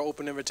always, you have an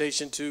open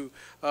invitation to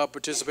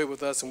participate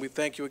with us, and we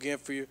thank you again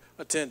for your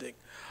attending.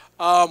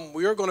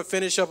 We are going to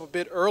finish up a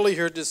bit early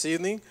here this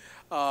evening.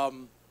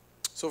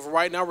 So for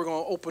right now, we're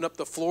going to open up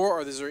the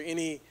floor. Is there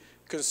any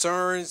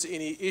concerns,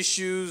 any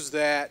issues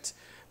that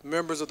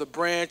members of the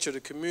branch or the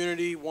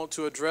community want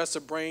to address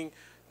or bring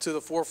to the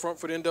forefront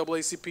for the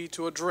NAACP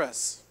to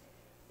address?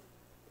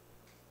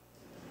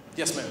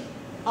 Yes, ma'am.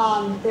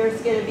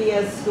 There's going to be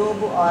a school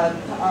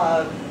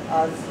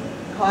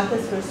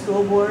caucus for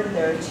school board.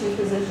 There are 2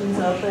 positions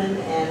open,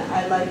 and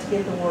I'd like to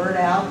get the word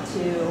out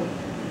to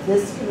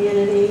this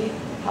community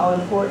how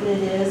important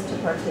it is to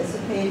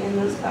participate in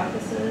those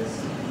caucuses.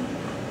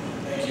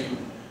 Thank you.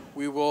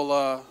 We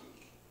will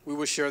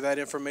share that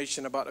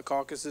information about the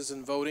caucuses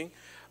and voting.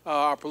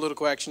 Our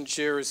political action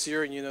chair is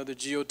here, and the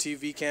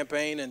GOTV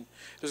campaign, and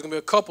there's going to be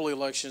a couple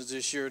elections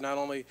this year, not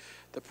only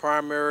the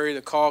primary,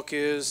 the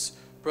caucus,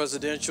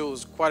 presidential.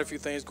 There's quite a few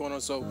things going on,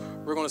 so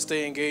we're going to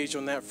stay engaged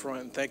on that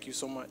front. Thank you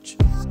so much.